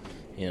Muslims,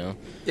 Yeah.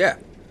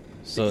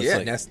 So it's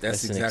like,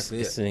 that's exactly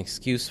it. It's an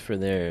excuse for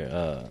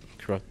their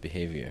corrupt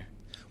behavior.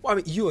 Well, I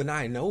mean, you and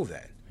I know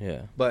that.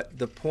 Yeah. But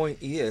the point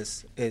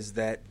is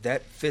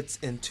that fits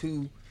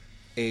into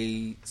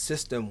a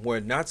system where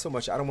not so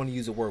much, I don't want to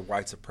use the word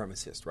white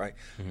supremacist, right?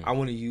 Mm-hmm. I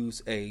want to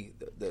use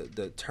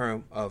the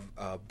term of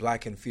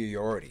black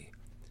inferiority.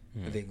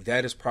 Mm-hmm. I think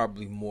that is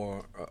probably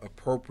more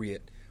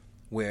appropriate,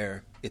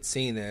 where it's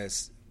seen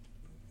as,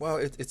 well,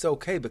 it's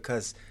okay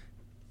because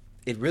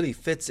it really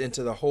fits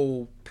into the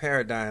whole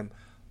paradigm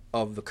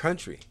of the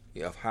country,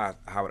 of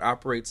how it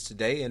operates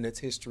today and its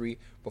history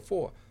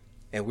before.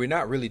 And we're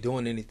not really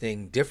doing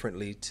anything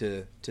differently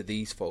to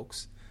these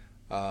folks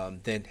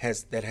that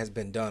has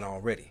been done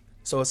already.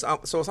 So it's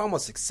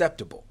almost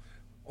acceptable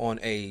on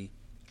a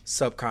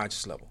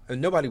subconscious level, and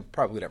nobody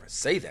probably would ever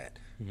say that,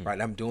 mm-hmm. right?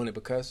 I'm doing it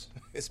because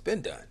it's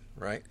been done,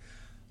 right?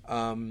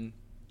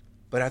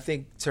 But I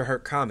think to her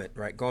comment,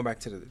 right, going back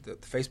to the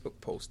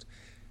Facebook post,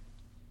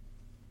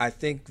 I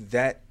think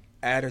that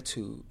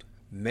attitude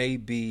may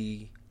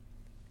be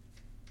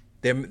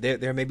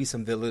there may be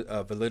some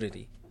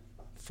validity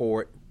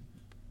for it,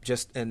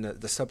 just in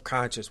the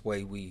subconscious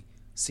way we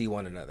see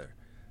one another,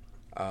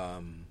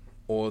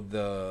 or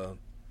the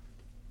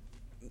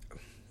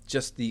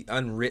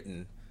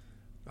unwritten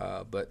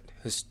but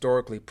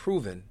historically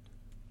proven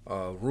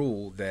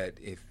rule that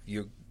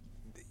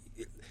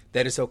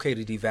that it's okay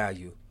to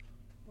devalue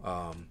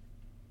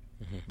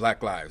mm-hmm.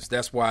 Black lives.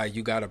 That's why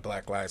you got a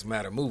Black Lives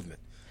Matter movement,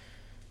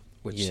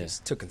 which is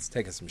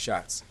taking some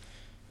shots.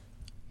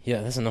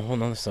 Yeah, that's a whole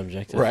nother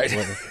subject. Right.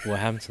 What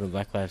happened to the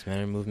Black Lives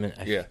Matter movement?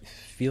 I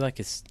feel like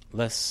it's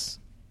less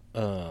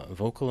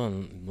vocal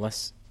and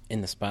less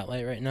in the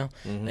spotlight right now.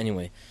 Mm-hmm.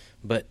 Anyway,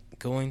 but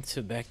going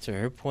back to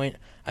her point,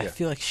 I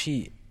feel like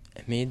she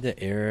made the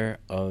error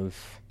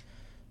of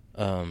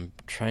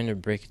trying to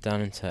break it down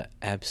into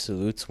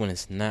absolutes when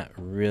it's not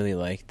really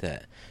like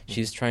that. Mm-hmm.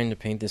 She's trying to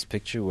paint this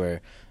picture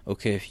where,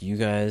 okay, if you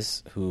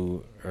guys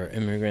who are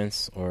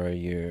immigrants or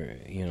your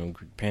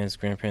parents,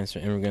 grandparents are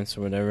immigrants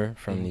or whatever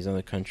from mm-hmm. these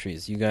other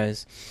countries, you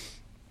guys,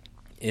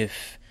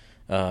 if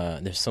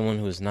there's someone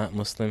who is not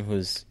Muslim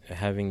who's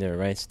having their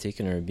rights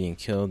taken or being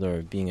killed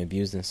or being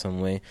abused in some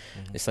way,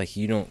 mm-hmm. it's like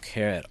you don't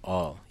care at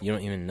all. You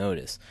don't even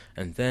notice.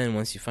 And then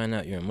once you find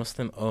out you're a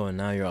Muslim, and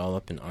now you're all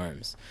up in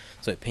arms.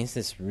 So it paints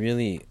this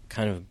really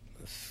kind of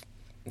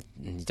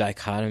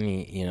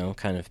dichotomy,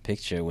 kind of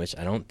picture, which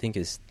I don't think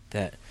is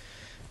that...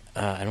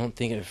 I don't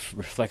think it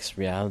reflects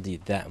reality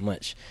that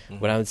much. Mm-hmm.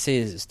 What I would say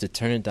is to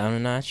turn it down a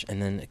notch,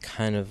 and then it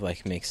kind of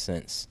like makes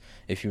sense.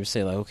 If you were to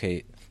say, like,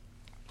 okay,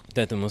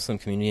 that the Muslim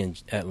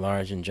community at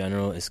large in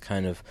general is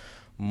kind of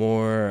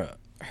more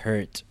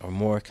hurt or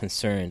more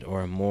concerned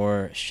or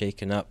more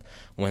shaken up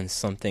when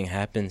something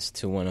happens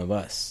to one of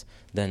us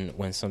than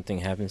when something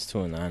happens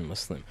to a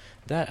non-Muslim.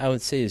 That I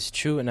would say is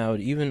true, and I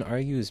would even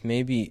argue is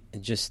maybe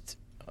just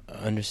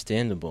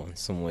understandable in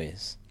some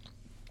ways.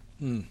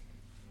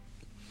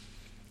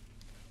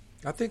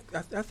 I think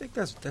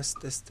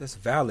that's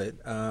valid.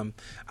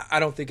 I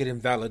don't think it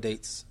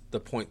invalidates the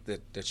point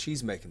that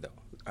she's making, though.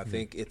 I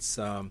think it's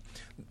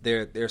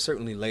there are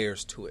certainly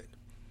layers to it,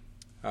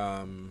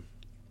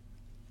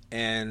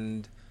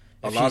 and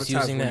a lot of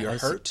times when you're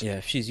hurt,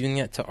 if she's using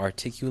it to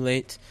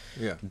articulate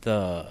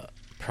the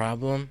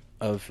problem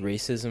of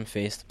racism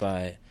faced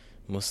by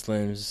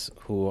Muslims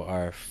who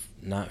are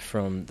not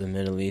from the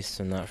Middle East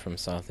and not from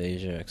South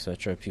Asia,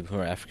 etc., people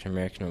who are African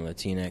American or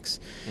Latinx,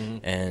 mm-hmm.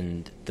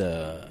 and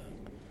the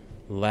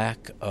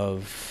lack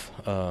of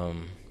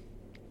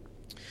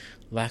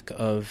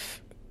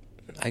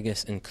I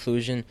guess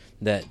inclusion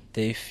that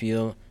they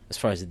feel as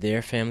far as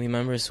their family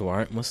members who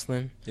aren't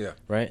Muslim,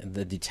 right?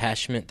 The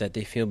detachment that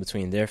they feel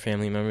between their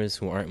family members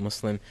who aren't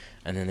Muslim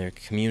and then their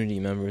community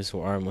members who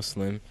are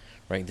Muslim,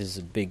 right? There's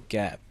a big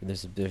gap.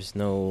 There's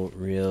no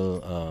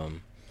real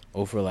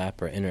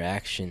overlap or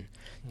interaction.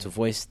 To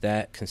voice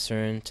that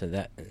concern to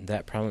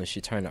that problem, is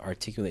she trying to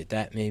articulate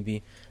that?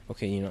 Maybe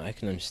okay, I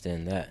can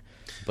understand that,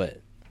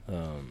 but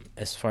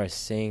as far as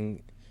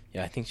saying,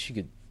 I think she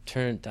could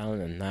turn it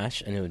down a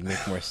notch and it would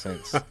make more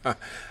sense.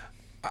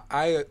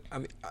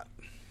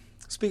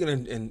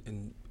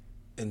 speaking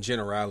in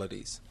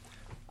generalities,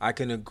 I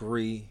can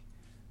agree.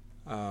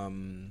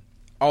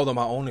 Although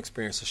my own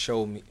experience has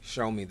shown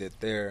me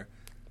that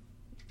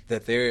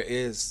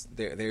there's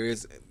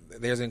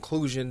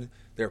inclusion.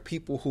 There are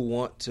people who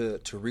want to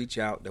reach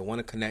out, that want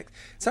to connect.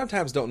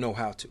 Sometimes don't know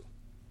how to,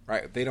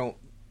 right? They don't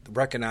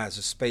recognize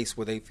a space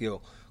where they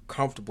feel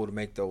comfortable to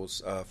make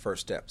those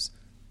first steps.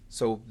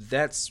 So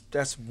that's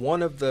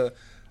one of the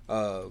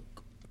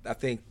I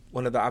think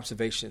one of the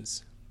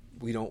observations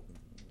we don't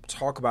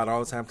talk about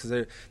all the time,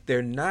 because there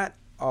are not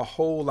a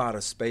whole lot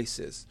of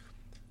spaces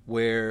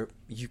where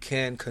you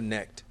can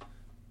connect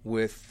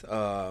with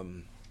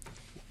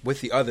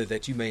the other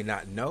that you may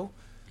not know,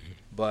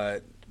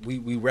 but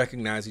we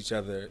recognize each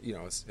other, you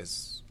know,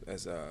 as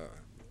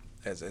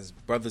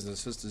brothers and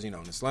sisters, you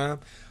know, in Islam,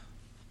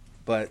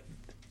 but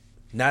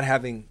not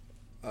having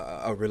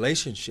a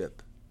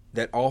relationship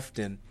that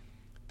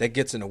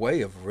gets in the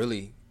way of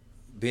really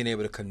being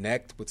able to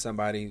connect with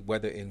somebody,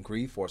 whether in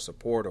grief or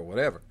support or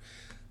whatever.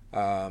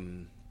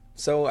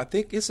 So I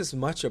think it's as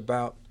much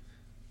about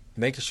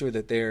making sure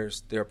that there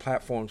are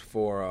platforms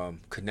for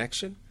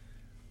connection,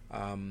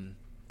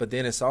 but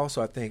then it's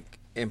also, I think,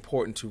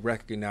 important to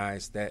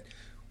recognize that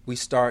we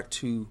start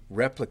to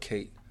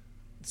replicate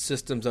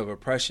systems of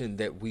oppression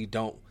that we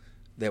don't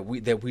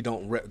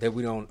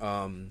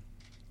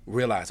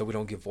realize, or we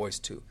don't give voice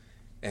to,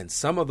 and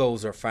some of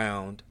those are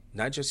found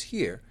not just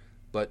here,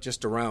 but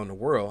just around the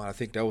world. I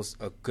think that was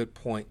a good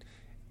point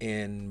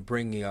in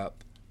bringing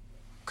up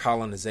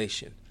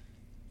colonization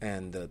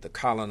and the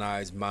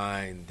colonized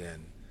mind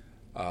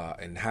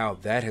and how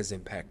that has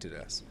impacted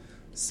us.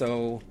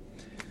 So,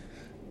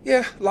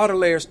 yeah, a lot of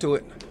layers to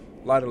it.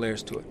 I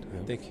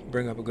think you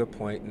bring up a good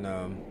point,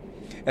 and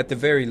at the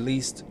very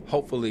least,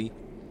 hopefully,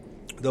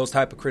 those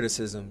type of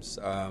criticisms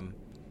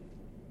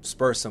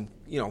spur some,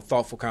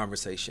 thoughtful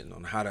conversation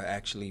on how to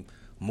actually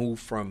move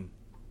from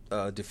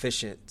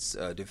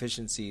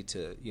deficiency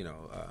to,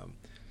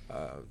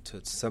 to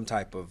some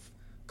type of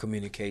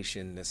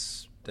communication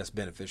that's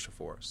beneficial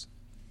for us.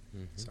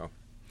 Mm-hmm.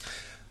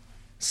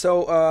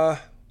 So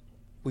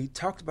we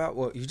talked about,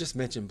 well, you just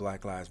mentioned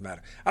Black Lives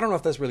Matter. I don't know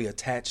if that's really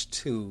attached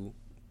to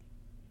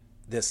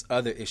this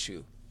other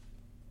issue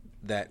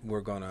that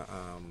we're going to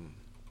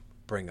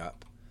bring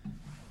up.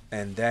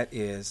 And that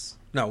is,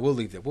 no, we'll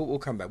leave it. We'll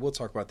come back. We'll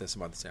talk about this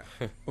some other time.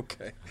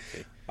 Okay.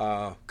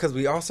 Because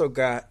we also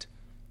got,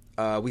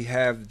 we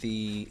have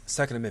the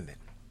Second Amendment.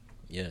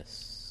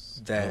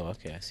 Yes.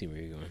 Okay. I see where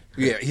you're going.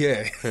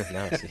 Yeah.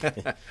 Now I see.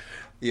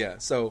 Yeah.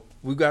 So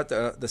we've got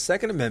the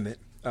Second Amendment,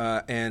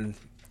 and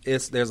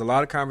there's a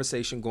lot of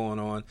conversation going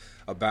on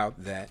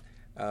about that,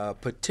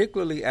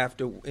 particularly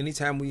after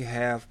anytime we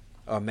have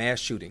a mass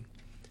shooting,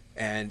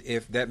 and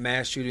if that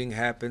mass shooting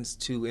happens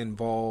to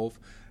involve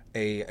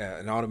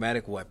an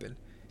automatic weapon,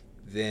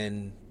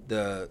 then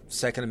the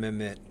Second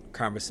Amendment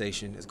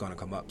conversation is going to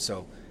come up.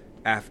 So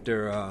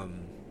after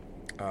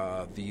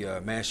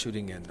the mass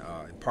shooting in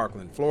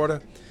Parkland,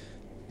 Florida,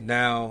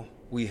 now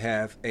we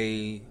have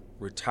a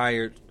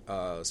retired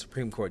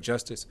Supreme Court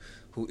justice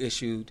who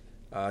issued,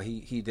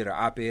 he did an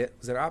op-ed.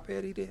 Was that an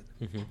op-ed he did?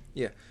 Mm-hmm.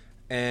 Yeah.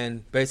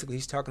 And basically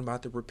he's talking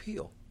about the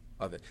repeal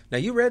of it. Now,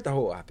 you read the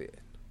whole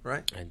op-ed,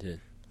 right? I did.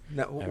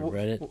 Now, I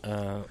read it.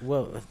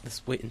 Well,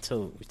 let's wait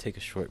until we take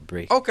a short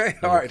break. Okay,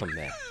 all right. Come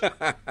back.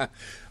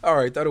 All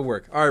right, that'll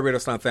work. All right, Radio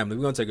Islam family,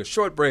 we're going to take a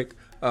short break,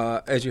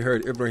 as you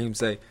heard Ibrahim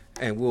say,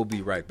 and we'll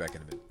be right back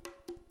in a minute.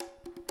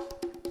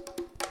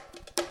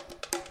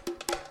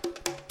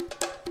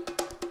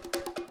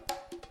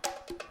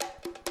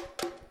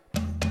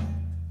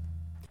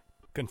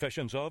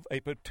 Confessions of a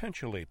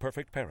Potentially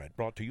Perfect Parent,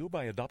 brought to you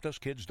by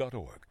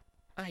AdoptUsKids.org.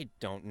 I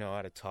don't know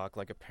how to talk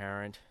like a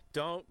parent.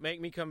 Don't make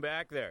me come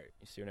back there.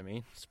 You see what I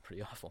mean? It's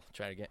pretty awful.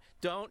 Try it again.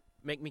 Don't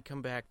make me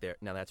come back there.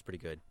 Now that's pretty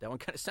good. That one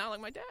kind of sounded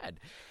like my dad.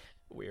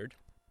 Weird.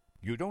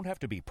 You don't have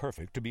to be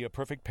perfect to be a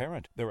perfect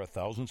parent. There are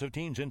thousands of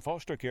teens in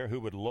foster care who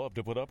would love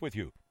to put up with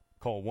you.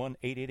 Call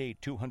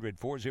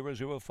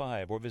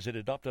 1-888-200-4005 or visit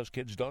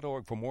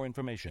AdoptUsKids.org for more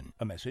information.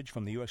 A message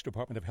from the U.S.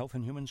 Department of Health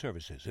and Human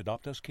Services,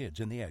 Adopt Us Kids,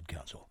 and the Ad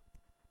Council.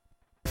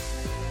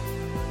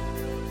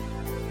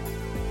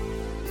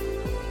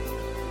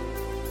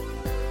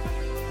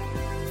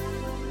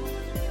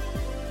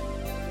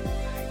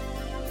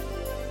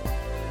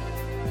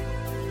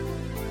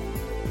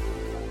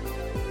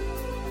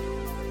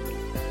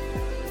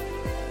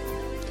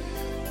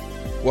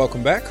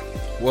 Welcome back.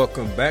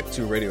 Welcome back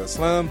to Radio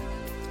Islam.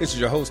 This is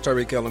your host,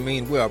 Tariq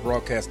El-Amin. We are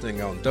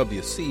broadcasting on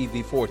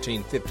WCEV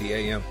 1450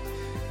 AM,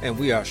 and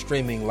we are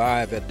streaming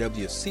live at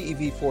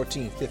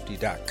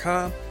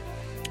WCEV1450.com.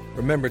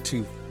 Remember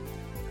to,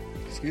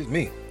 excuse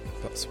me,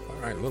 all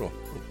right, a little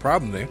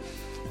problem there.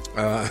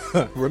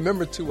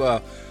 Remember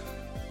to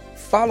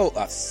follow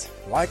us,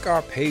 like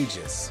our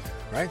pages,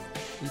 right?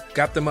 We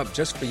got them up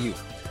just for you.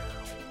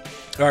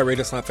 All right,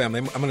 Radio Islam family,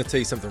 I'm going to tell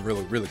you something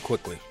really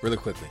quickly.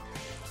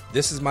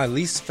 This is my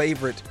least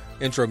favorite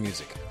intro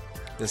music.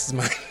 This is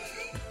my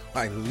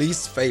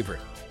least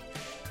favorite.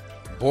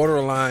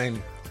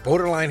 Borderline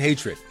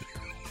hatred.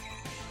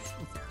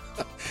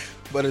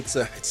 but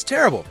it's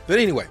terrible. But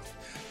anyway,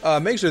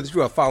 make sure that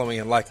you are following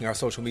and liking our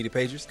social media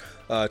pages,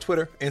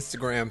 Twitter,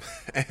 Instagram,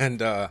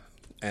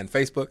 and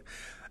Facebook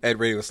at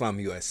Radio Islam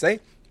USA.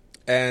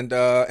 And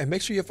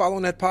make sure you're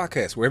following that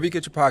podcast, wherever you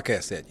get your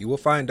podcast at. You will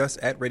find us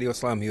at Radio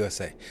Islam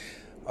USA.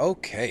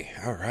 Okay,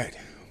 all right.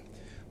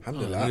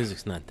 The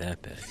music's not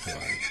that bad.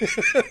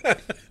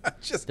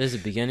 There's a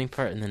beginning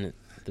part, and then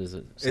there's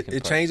a second part.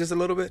 It changes a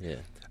little bit? Yeah.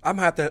 I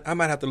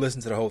might have to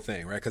listen to the whole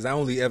thing, right? Because I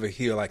only ever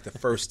hear like the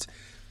first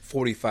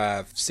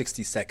 45,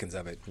 60 seconds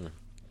of it.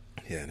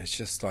 Yeah, and it's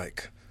just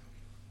like,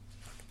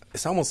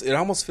 it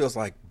almost feels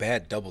like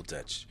bad double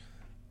dutch.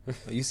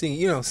 You see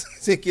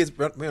kids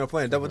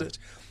playing double dutch.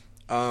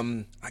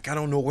 Like I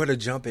don't know where to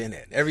jump in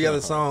at. Every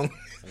other song,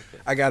 okay.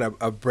 I got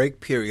a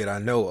break period. I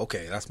know,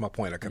 okay, that's my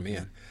point. I come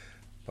in.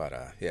 But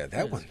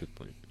that one. That's a good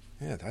point.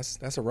 Yeah,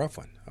 that's a rough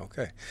one.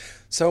 Okay.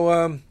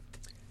 So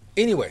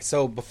anyway,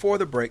 so before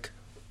the break,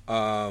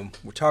 we're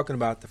talking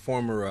about the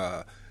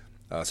former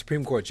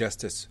Supreme Court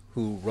Justice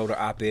who wrote an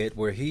op-ed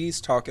where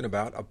he's talking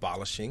about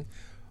abolishing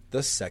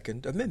the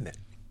Second Amendment.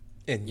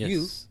 And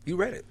yes. you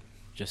read it.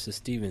 Justice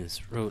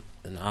Stevens wrote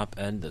an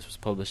op-ed that was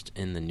published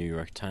in the New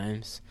York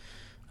Times.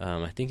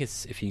 I think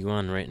it's, if you go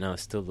on right now,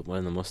 it's still one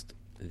of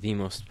the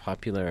most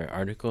popular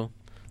article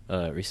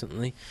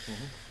recently.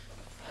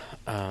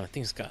 I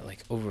think it's got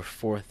like over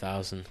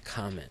 4,000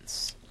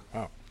 comments.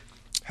 Wow.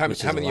 How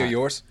many are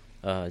yours?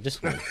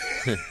 Just one.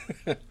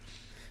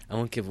 I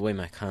won't give away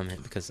my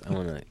comment because I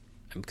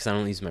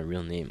don't use my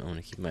real name. I want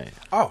to keep my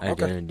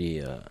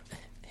identity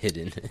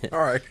hidden. All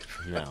right.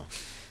 For now.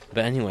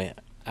 But anyway,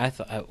 I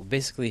thought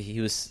basically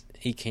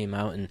he came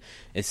out, and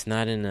it's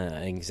not an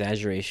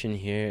exaggeration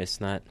here.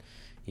 It's not,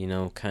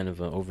 kind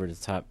of an over the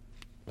top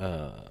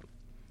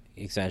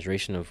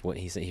exaggeration of what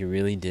he said. He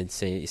really did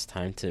say it's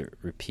time to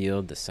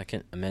repeal the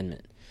Second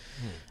Amendment.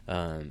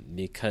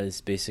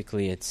 Because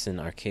basically it's an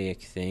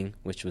archaic thing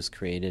which was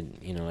created,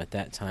 at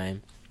that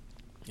time,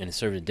 and it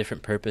served a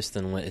different purpose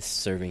than what it's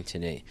serving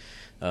today.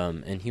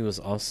 And he was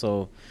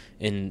also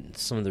in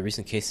some of the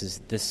recent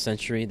cases this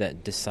century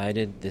that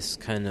decided that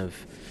kind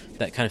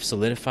of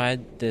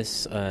solidified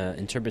this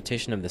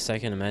interpretation of the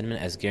Second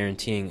Amendment as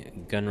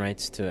guaranteeing gun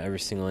rights to every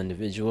single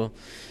individual.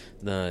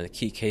 The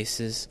key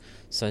cases,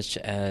 such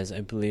as,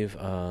 I believe,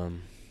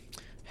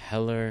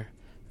 Heller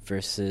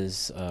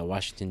versus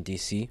Washington,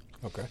 D.C.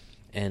 Okay.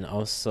 And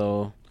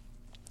also,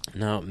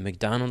 now,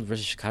 McDonald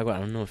versus Chicago, I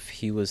don't know if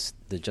he was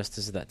the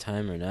justice at that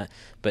time or not,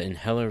 but in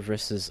Heller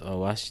versus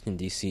Washington,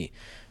 D.C.,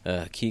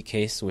 a key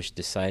case which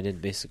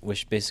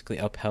basically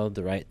upheld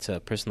the right to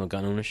personal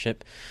gun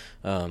ownership,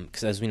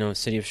 because as we know, the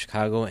city of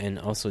Chicago and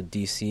also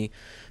D.C.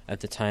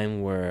 at the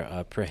time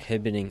were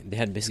prohibiting, they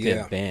had basically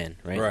a ban,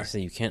 right? So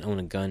you can't own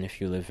a gun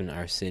if you live in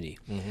our city.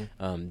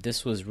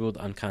 This was ruled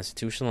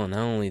unconstitutional, and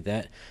not only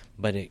that,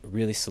 but it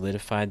really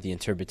solidified the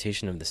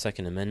interpretation of the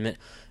Second Amendment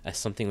as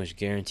something which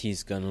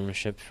guarantees gun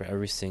ownership for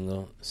every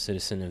single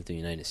citizen of the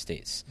United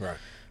States. Right.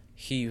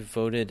 He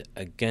voted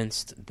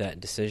against that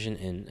decision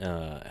in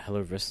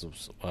Heller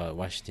versus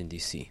Washington,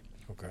 D.C.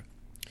 Okay.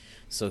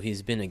 So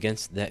he's been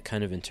against that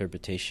kind of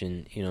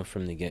interpretation,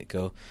 from the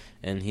get-go,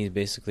 and he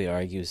basically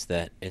argues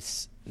that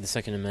the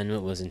Second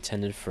Amendment was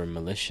intended for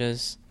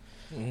militias,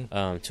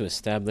 to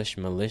establish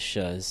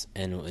militias.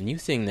 And a new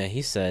thing that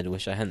he said,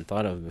 which I hadn't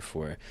thought of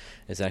before,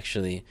 is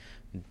actually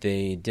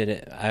they did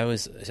it. I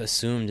always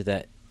assumed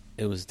that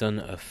it was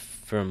done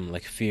from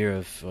like fear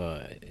of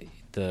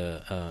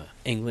the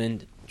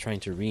England trying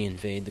to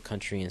reinvade the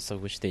country and stuff,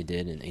 which they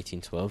did in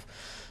 1812.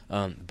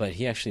 But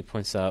he actually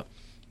points out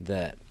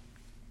that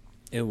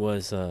it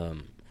was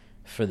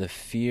for the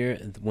fear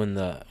when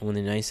the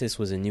United States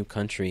was a new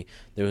country.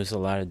 There was a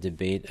lot of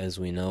debate, as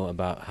we know,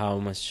 about how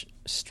much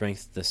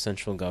strength the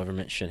central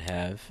government should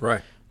have.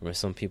 Right. Where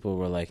some people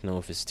were like, no,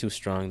 if it's too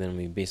strong, then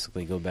we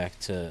basically go back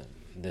to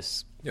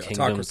this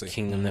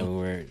kingdom that we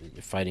were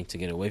fighting to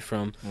get away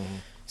from.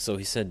 So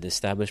he said the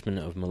establishment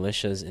of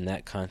militias in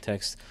that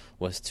context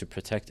was to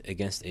protect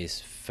against a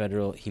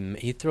federal.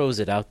 He throws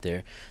it out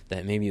there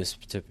that maybe it was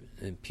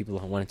people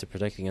who wanted to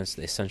protect against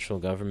a central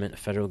government, a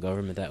federal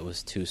government that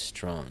was too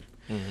strong.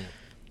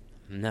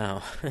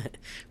 Now,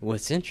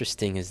 what's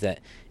interesting is that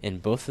in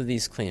both of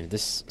these claims,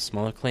 this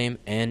smaller claim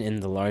and in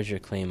the larger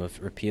claim of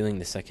repealing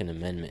the Second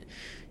Amendment,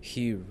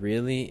 he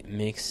really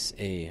makes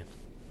I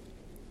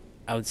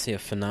would say a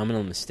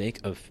phenomenal mistake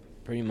of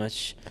pretty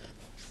much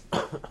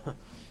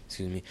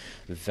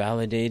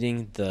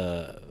validating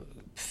the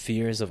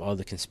fears of all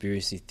the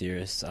conspiracy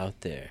theorists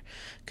out there,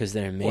 because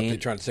they're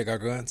trying to take our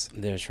guns.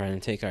 They're trying to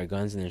take our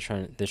guns, and they're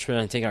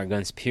trying to take our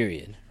guns.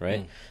 Period.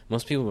 Right.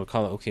 Most people would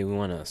call it, okay, we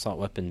want an assault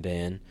weapon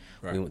ban.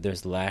 Right.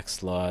 There's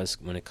lax laws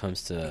when it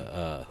comes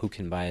to who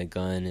can buy a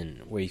gun and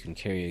where you can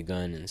carry a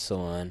gun and so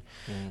on.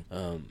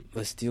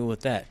 Let's deal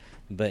with that.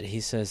 But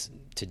he says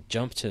to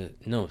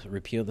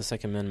repeal the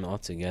Second Amendment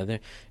altogether.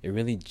 It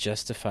really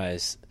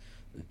justifies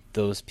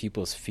those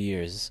people's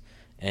fears,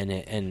 and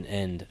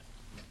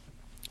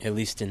at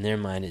least in their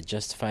mind, it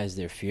justifies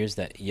their fears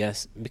that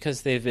yes,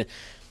 because they've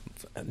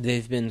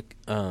been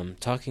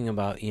talking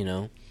about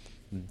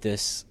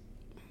this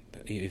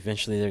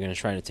eventually they're going to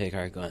try to take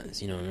our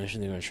guns.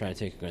 Eventually they're going to try to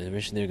take our guns.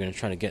 Eventually they're going to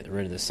try to get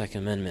rid of the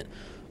Second Amendment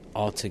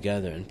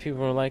altogether. And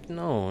people are like,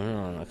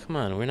 no, come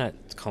on, we're not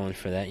calling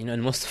for that.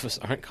 And most of us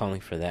aren't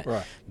calling for that.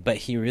 Right. But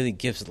he really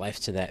gives life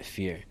to that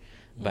fear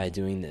by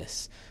doing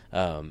this.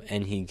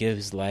 And he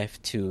gives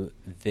life to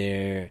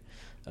their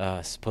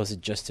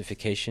supposed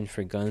justification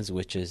for guns,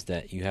 which is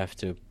that you have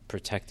to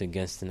protect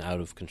against an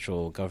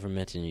out-of-control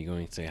government, and you're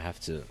going to have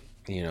to,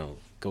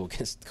 go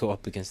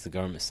up against the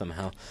government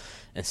somehow.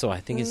 And so I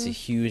think it's a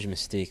huge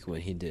mistake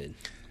what he did.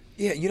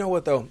 Yeah, you know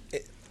what, though?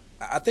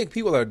 I think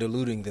people are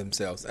deluding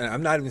themselves. And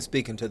I'm not even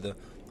speaking to the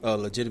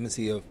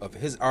legitimacy of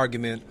his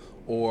argument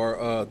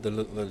or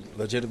the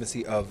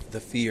legitimacy of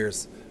the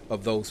fears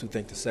of those who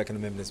think the Second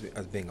Amendment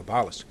is being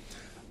abolished.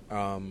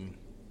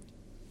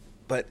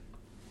 But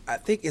I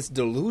think it's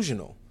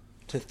delusional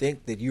to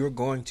think that you're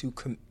going to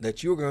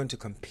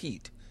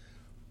compete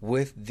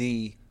with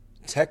the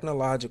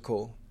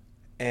technological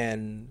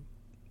and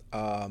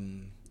I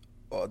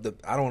don't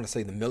want to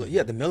say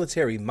the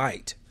military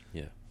might,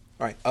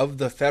 right, of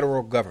the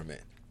federal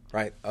government,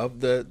 right,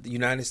 of the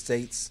United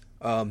States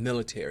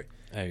military.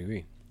 I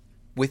agree.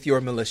 With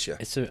your militia,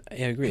 I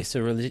agree. It's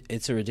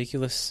a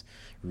ridiculous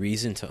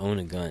reason to own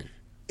a gun.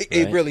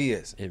 It really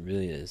is. It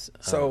really is.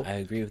 So I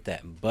agree with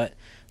that. But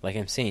like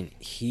I'm saying,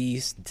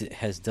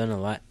 has done a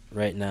lot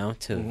right now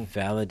to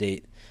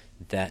validate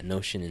that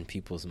notion in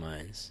people's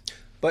minds.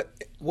 But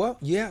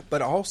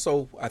but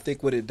also I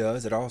think what it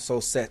does, it also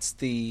sets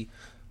the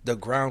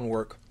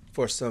groundwork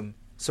for some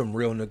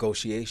real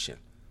negotiation.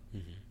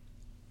 Mm-hmm.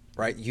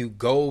 Right? You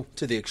go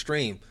to the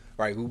extreme,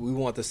 right? We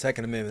want the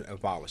Second Amendment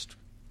abolished.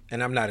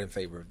 And I'm not in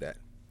favor of that.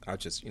 I'll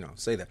just,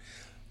 say that.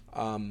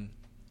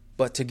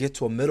 But to get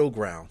to a middle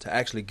ground, to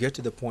actually get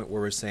to the point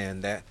where we're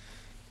saying that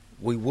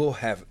we will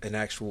have an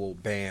actual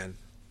ban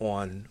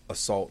on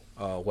assault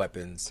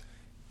weapons,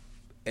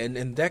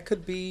 and that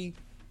could be,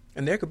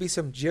 and there could be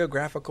some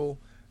geographical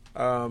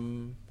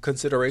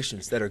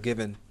considerations that are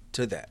given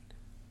to that.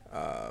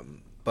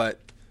 But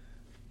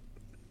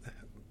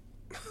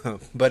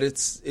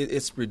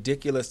it's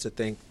ridiculous to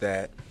think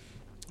that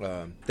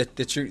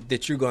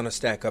that you're going to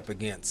stack up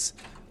against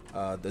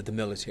the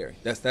military.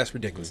 That's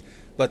ridiculous. Mm-hmm.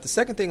 But the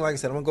second thing, like I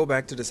said, I'm going to go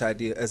back to this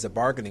idea as a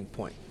bargaining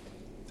point.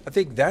 I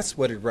think that's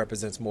what it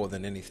represents more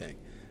than anything.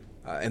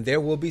 And there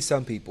will be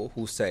some people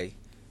who say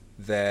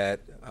that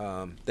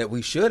that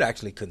we should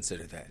actually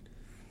consider that,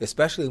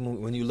 especially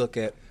when you look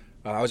at.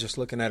 I was just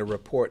looking at a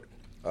report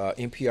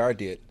NPR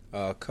did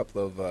a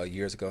couple of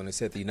years ago, and they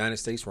said the United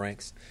States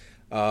ranks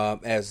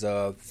as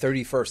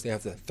 31st. They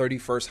have the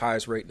 31st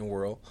highest rate in the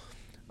world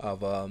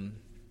of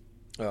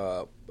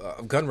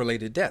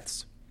gun-related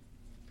deaths.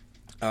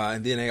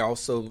 And then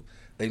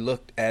they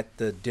looked at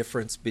the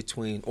difference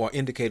between, or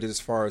indicated as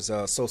far as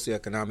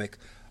socioeconomic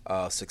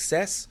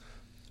success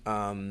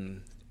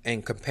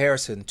in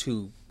comparison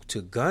to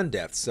gun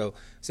deaths. So it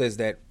says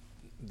that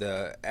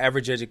the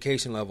average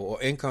education level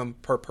or income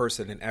per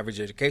person in average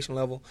education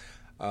level,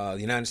 the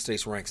United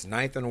States ranks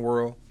 9th in the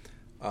world.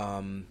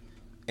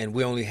 And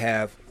we only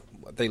have,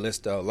 they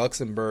list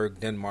Luxembourg,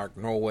 Denmark,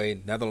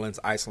 Norway, Netherlands,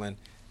 Iceland,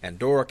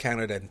 Andorra,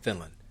 Canada, and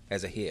Finland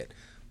as a head.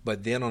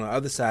 But then on the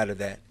other side of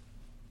that,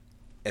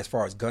 as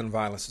far as gun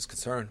violence is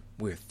concerned,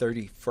 we're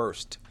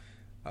 31st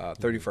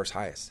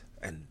highest.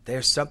 And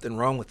there's something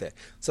wrong with that.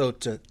 So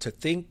to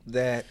think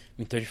that...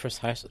 31st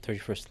highest or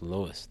 31st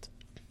lowest?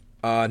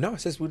 No, it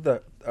says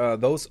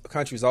those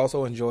countries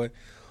also enjoy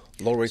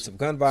low rates of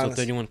gun violence.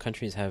 So 31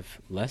 countries have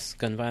less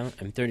gun violence?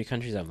 30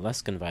 countries have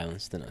less gun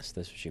violence than us.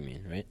 That's what you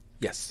mean, right?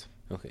 Yes.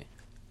 Okay.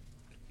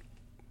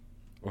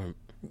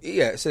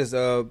 Yeah, it says,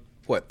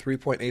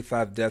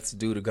 3.85 deaths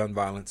due to gun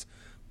violence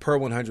per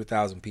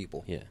 100,000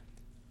 people. Yeah.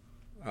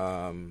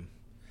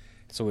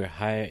 So we're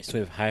higher. So we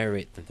have higher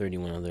rate than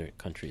 31 other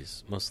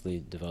countries,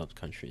 mostly developed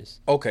countries.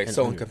 Okay,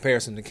 so in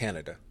comparison to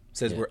Canada, it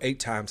says we're 8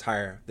 times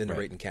higher than the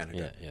rate in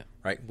Canada. Yeah.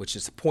 Right, which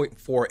is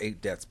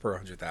 0.48 deaths per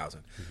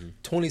 100,000.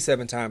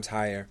 27 times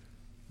higher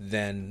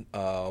than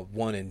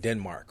one in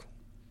Denmark,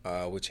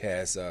 which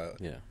has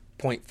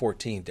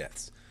 0.14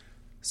 deaths.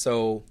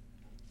 So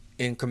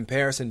in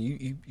comparison,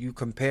 you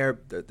compare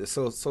the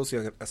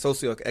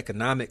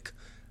socioeconomic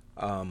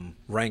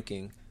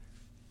ranking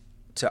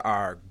to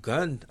our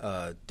gun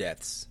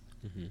deaths.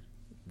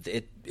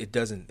 It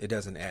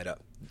doesn't add up.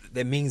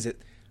 That means that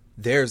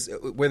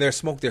where there's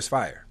smoke, there's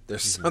fire.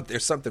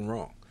 There's something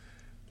wrong.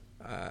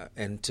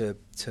 And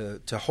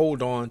to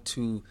hold on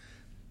to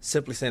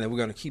simply saying that we're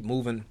going to keep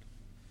moving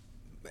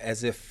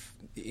as if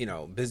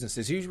business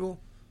as usual,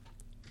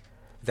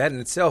 that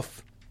in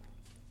itself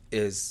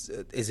is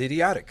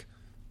idiotic.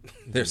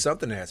 There's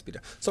something that has to be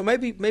done. So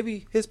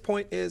maybe his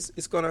point is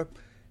it's going to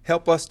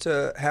help us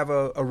to have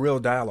a real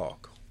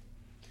dialogue.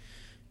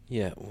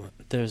 Yeah,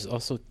 there's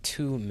also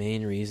 2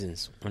 main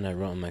reasons. When I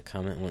wrote in my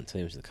comment, I won't tell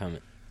you what the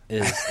comment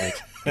is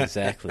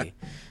exactly.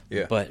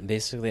 Yeah. But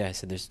basically, I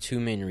said there's 2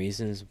 main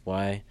reasons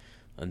why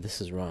this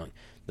is wrong.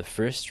 The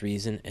first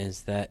reason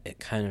is that it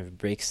kind of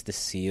breaks the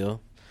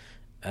seal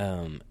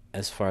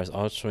as far as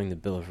altering the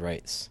Bill of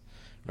Rights,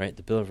 right?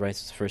 The Bill of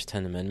Rights was the first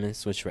 10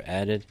 amendments, which were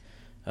added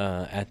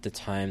at the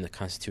time the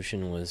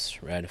Constitution was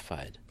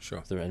ratified.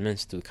 Sure. So there were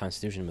amendments to the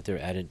Constitution, but they were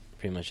added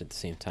pretty much at the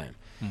same time.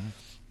 Mm-hmm.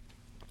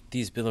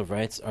 These Bill of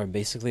Rights are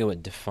basically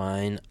what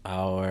define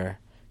our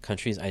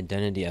country's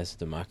identity as a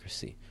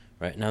democracy.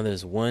 Right now,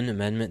 there's one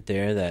amendment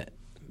there that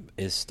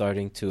is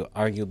starting to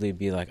arguably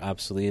be like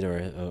obsolete,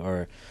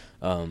 or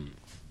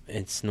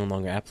it's no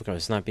longer applicable.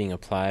 It's not being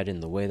applied in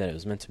the way that it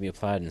was meant to be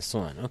applied, and so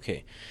on.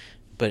 Okay,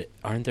 but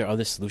aren't there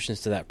other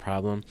solutions to that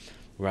problem,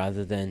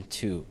 rather than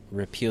to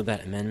repeal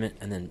that amendment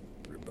and then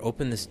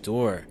open this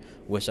door,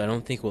 which I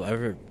don't think will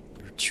ever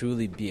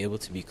truly be able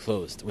to be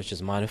closed, which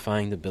is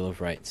modifying the Bill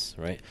of Rights,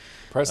 right?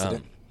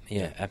 Precedent.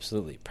 Yeah,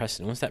 absolutely.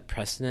 Precedent. Once that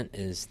precedent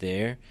is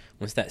there,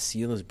 once that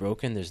seal is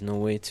broken, there's no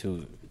way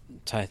to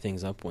tie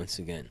things up once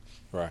again.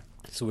 Right.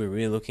 So we're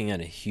really looking at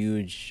a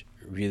huge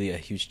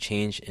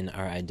change in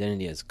our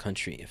identity as a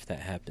country if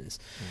that happens.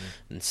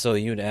 Mm-hmm. And so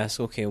you would ask,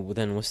 okay, well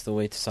then what's the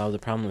way to solve the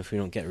problem if we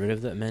don't get rid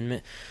of the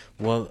amendment?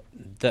 Well,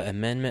 the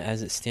amendment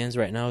as it stands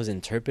right now is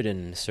interpreted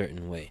in a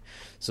certain way.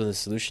 So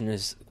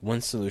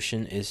one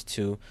solution is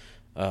to,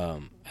 I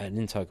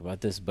didn't talk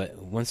about this, but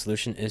one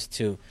solution is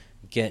to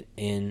get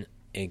in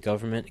a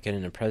government, get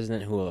in a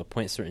president who will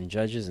appoint certain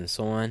judges and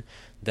so on,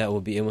 that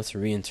will be able to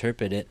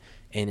reinterpret it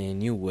in a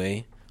new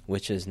way,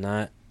 which is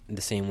not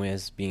the same way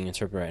as being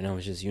interpreted right now,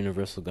 which is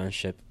universal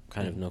gunship,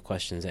 kind of no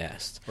questions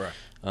asked. Right.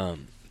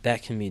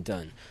 That can be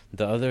done.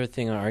 The other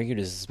thing I argued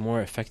is it's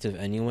more effective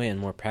anyway and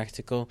more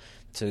practical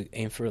to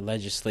aim for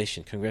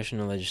legislation,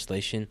 congressional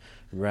legislation,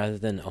 rather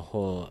than a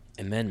whole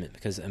amendment,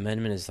 because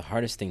amendment is the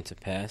hardest thing to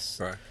pass,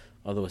 right,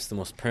 although it's the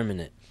most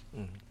permanent.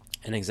 Mm-hmm.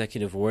 An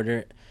executive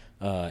order,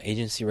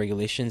 agency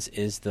regulations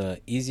is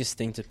the easiest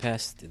thing to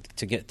pass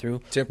to get through,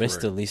 temporary, but it's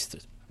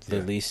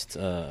the least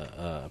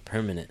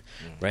permanent,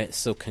 right?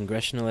 So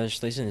congressional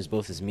legislation is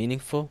both as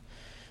meaningful,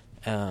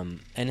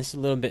 and it's a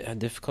little bit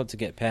difficult to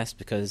get passed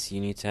because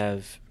you need to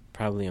have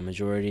probably a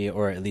majority,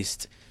 or at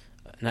least,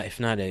 if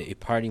not a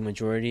party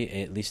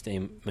majority, at least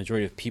a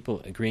majority of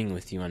people agreeing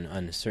with you on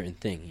a certain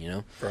thing, you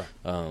know,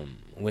 right.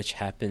 Which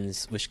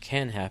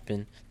can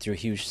happen through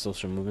huge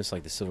social movements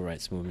like the Civil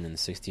Rights Movement in the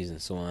 60s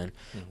and so on,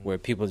 where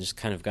people just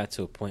kind of got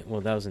to a point, well,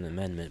 that was an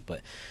amendment,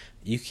 but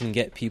you can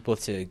get people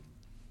to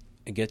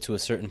get to a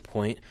certain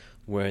point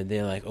where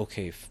they're like,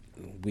 okay,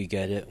 we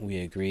get it, we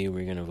agree,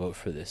 we're going to vote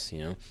for this, you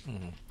know.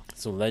 Mm-hmm.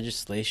 So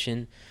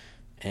legislation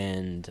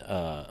and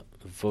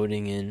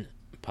voting in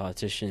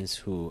politicians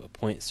who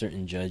appoint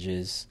certain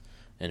judges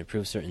and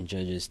approve certain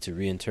judges to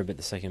reinterpret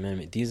the Second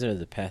Amendment, these are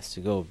the paths to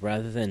go,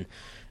 rather than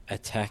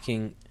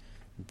attacking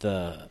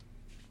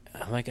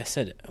like I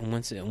said,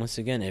 once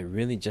again, it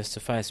really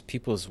justifies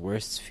people's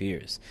worst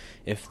fears.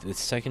 If the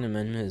Second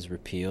Amendment is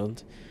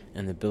repealed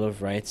and the Bill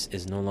of Rights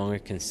is no longer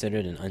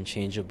considered an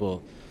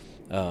unchangeable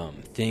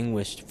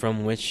thing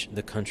from which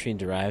the country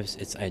derives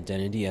its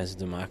identity as a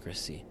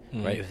democracy,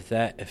 right? If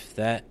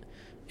that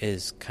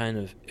is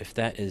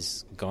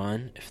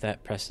gone, if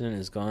that precedent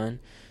is gone,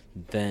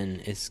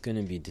 then it's going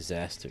to be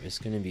disaster. It's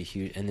going to be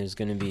huge, and there's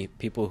going to be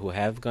people who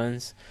have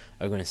guns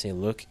are going to say,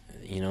 look,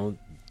 you know,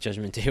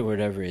 Judgment Day or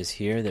whatever is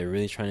here. They're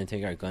really trying to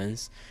take our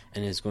guns,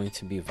 and there's going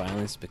to be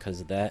violence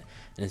because of that,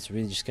 and it's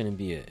really just going to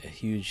be a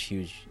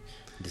huge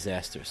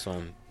disaster. So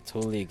I'm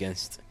totally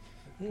against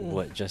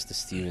what Justice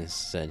Stevens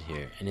said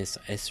here, and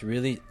it's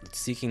really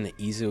seeking the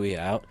easy way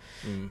out,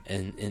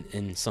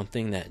 and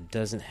something that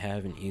doesn't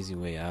have an easy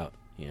way out.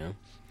 You know,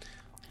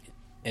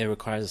 it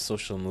requires a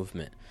social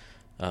movement,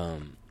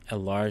 a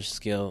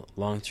large-scale,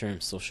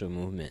 long-term social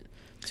movement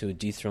to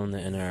dethrone the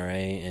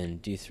NRA and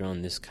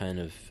dethrone this kind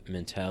of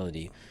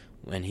mentality.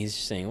 And he's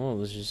saying, "Oh,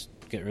 let's just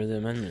get rid of the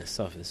amendment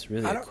itself." It's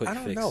really a quick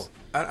fix. Know.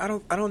 I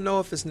don't know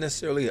if it's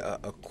necessarily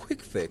a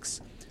quick fix.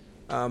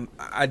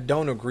 I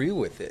don't agree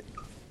with it.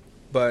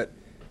 But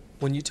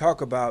when you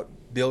talk about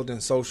building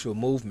social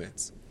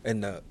movements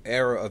in the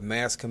era of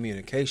mass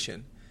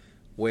communication,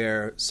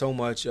 where so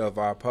much of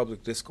our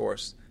public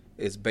discourse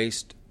is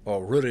based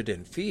or rooted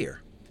in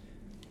fear,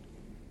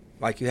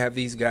 like you have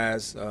these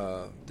guys,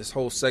 this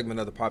whole segment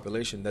of the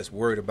population that's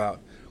worried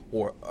about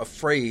or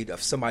afraid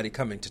of somebody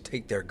coming to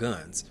take their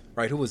guns,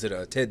 right? Who was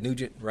it? Ted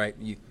Nugent, right?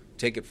 You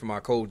take it from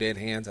our cold dead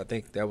hands. I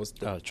think that was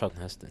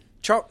Charlton Heston.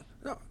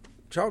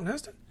 Charlton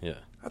Heston? Yeah.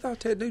 I thought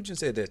Ted Nugent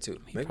said that too.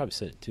 He probably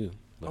said it too.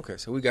 Okay,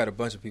 so we got a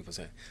bunch of people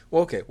saying,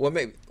 well, okay, well,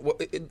 maybe. Well,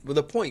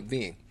 the point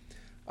being,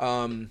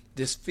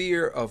 this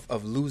fear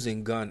of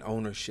losing gun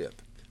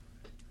ownership,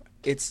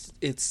 it's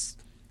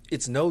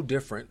no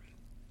different,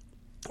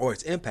 or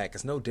its impact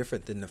is no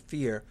different than the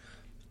fear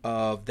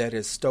that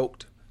is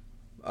stoked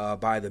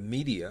by the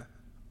media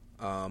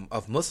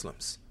of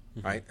Muslims,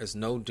 right? It's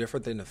no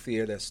different than the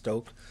fear that's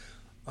stoked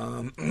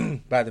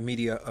by the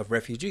media of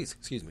refugees,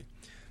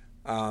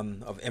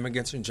 of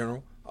immigrants in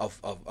general, of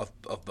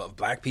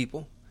black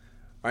people,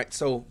 right?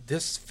 So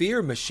this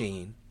fear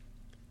machine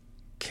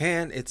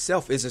is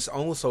its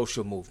own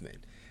social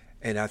movement,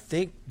 and I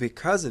think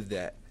because of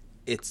that,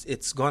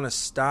 it's going to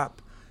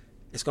stop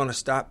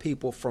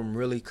people from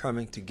really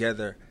coming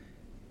together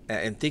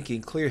and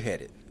thinking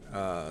clear-headed.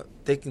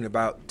 thinking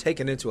about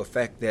taking into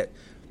effect that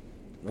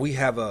we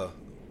have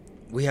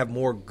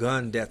more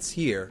gun deaths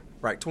here,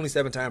 right?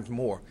 27 times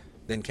more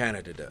than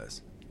Canada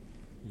does.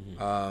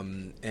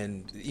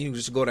 And you can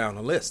just go down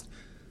the list.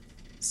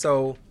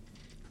 So,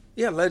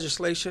 yeah,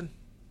 legislation,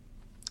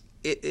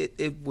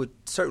 it would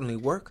certainly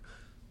work,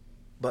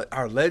 but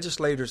our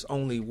legislators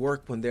only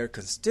work when their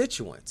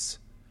constituents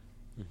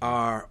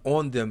are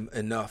on them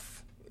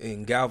enough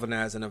and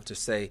galvanized enough to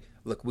say,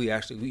 look, we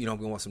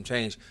want some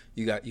change.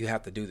 You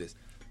have to do this.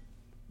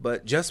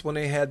 But just when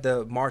they had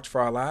the March for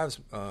Our Lives,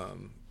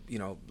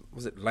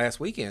 was it last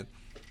weekend?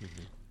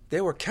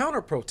 There were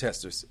counter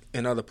protesters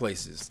in other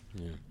places.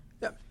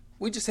 Yeah,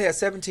 we just had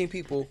 17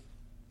 people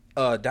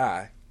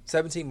die,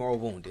 17 more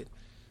wounded.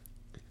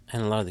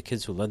 And a lot of the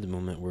kids who led the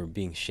movement were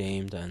being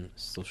shamed on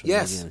social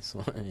Yes. media and so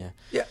on.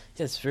 Yeah.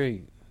 It's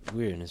very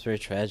weird and it's very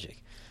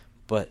tragic.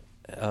 But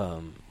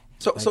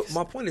So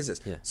my point is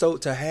this. Yeah. So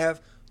to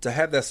have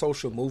that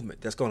social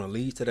movement that's going to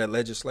lead to that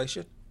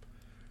legislation,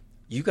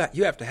 you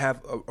have to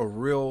have a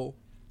real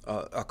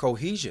a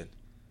cohesion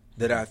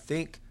that I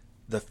think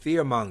the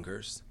fear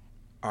mongers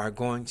are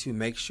going to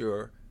make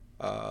sure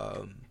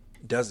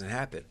doesn't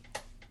happen.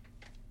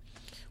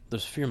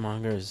 There's fear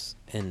mongers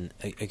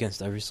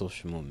against every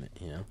social movement,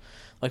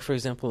 Like, for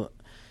example,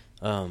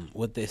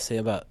 what they say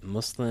about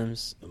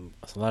Muslims,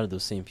 a lot of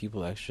those same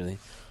people actually,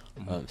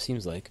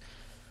 seems like,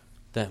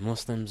 that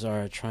Muslims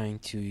are trying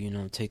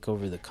to, take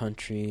over the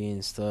country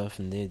and stuff,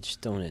 and they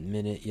just don't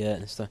admit it yet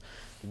and stuff.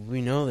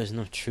 We know there's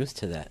no truth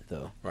to that,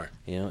 though. Right.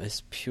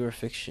 It's pure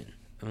fiction,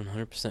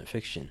 100%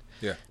 fiction.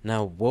 Yeah.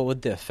 Now, what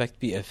would the effect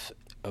be if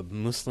a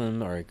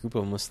Muslim or a group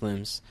of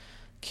Muslims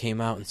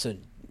came out and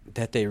said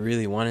that they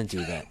really want to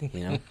do that,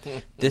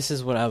 This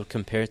is what I would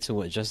compare to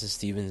what Justice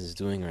Stevens is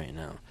doing right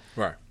now.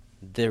 Right.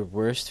 Their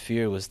worst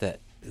fear was that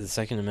the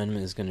Second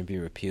Amendment is going to be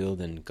repealed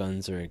and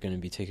guns are going to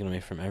be taken away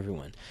from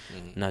everyone.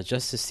 Now,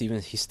 Justice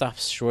Stevens, he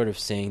stops short of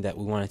saying that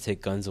we want to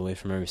take guns away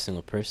from every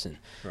single person.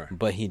 Right.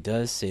 But he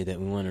does say that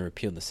we want to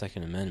repeal the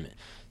Second Amendment.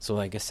 So,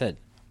 like I said,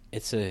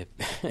 it's a...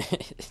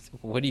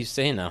 what do you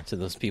say now to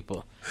those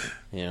people?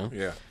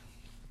 Yeah.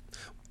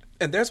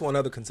 And there's one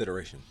other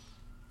consideration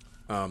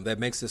that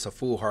makes this a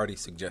foolhardy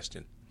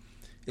suggestion,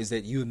 is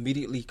that you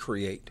immediately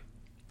create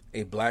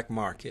a black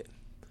market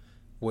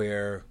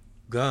where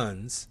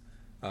guns...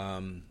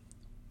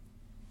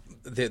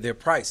 their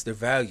price, their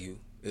value,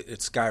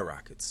 it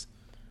skyrockets.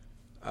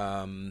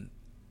 And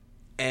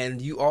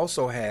you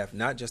also have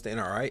not just the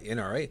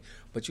NRA,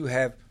 but you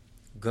have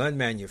gun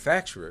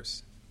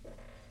manufacturers.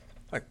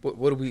 Like,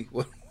 what are we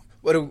going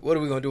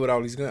to do with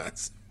all these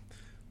guns,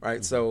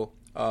 right? So,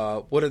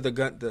 what are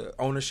the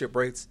ownership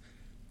rates?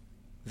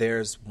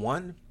 There's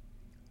one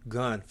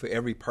gun for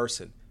every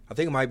person. I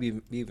think it might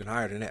be even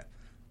higher than that,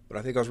 but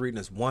I think I was reading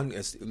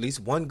it's at least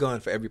one gun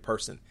for every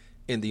person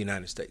in the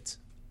United States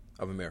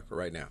of America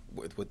right now,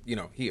 with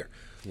here.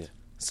 Yeah.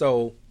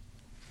 So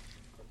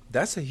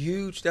that's a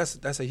huge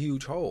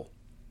hole,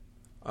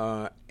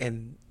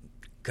 and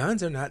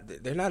guns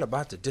they're not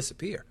about to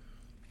disappear.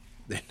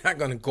 They're not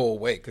going to go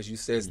away because you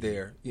says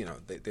they're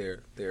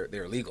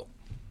illegal.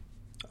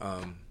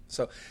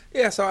 So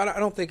I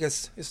don't think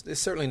it's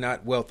certainly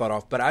not well thought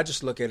of, but I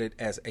just look at it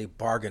as a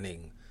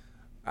bargaining.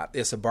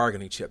 It's a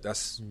bargaining chip.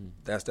 That's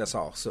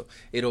all. So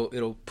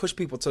it'll push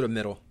people to the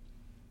middle.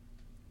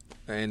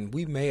 And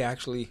we may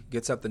actually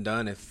get something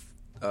done if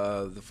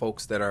the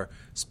folks that are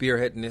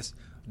spearheading this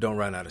don't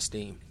run out of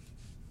steam.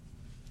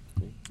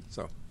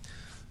 So,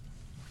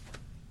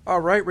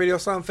 all right, Radio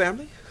Islam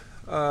family,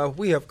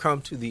 we have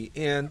come to the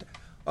end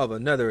of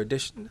another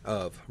edition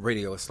of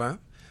Radio Islam.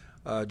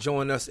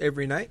 Join us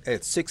every night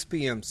at 6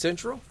 p.m.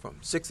 Central, from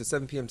 6 to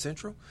 7 p.m.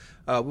 Central.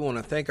 We want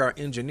to thank our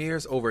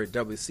engineers over at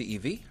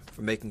WCEV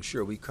for making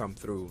sure we come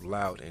through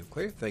loud and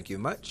clear. Thank you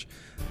much.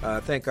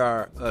 Thank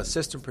our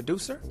assistant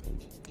producer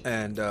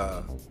and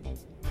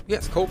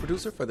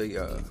co-producer for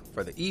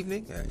the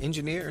evening,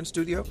 engineer in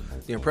studio,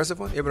 the impressive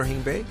one,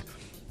 Ibrahim Beg.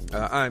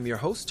 I'm your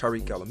host,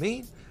 Tariq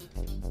El-Amin.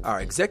 Our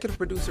executive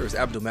producer is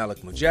Abdul Malik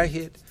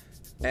Mujahid.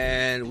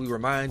 And we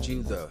remind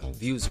you the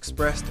views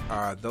expressed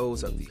are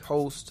those of the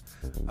host,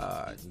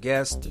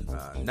 guest,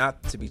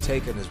 not to be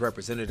taken as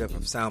representative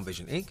of Sound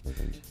Vision Inc.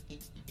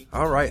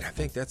 All right, I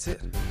think that's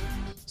it.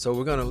 So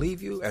we're going to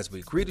leave you as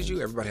we greeted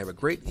you. Everybody have a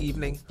great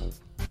evening.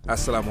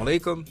 Assalamu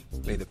alaikum.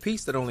 May the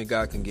peace that only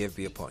God can give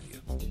be upon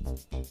you.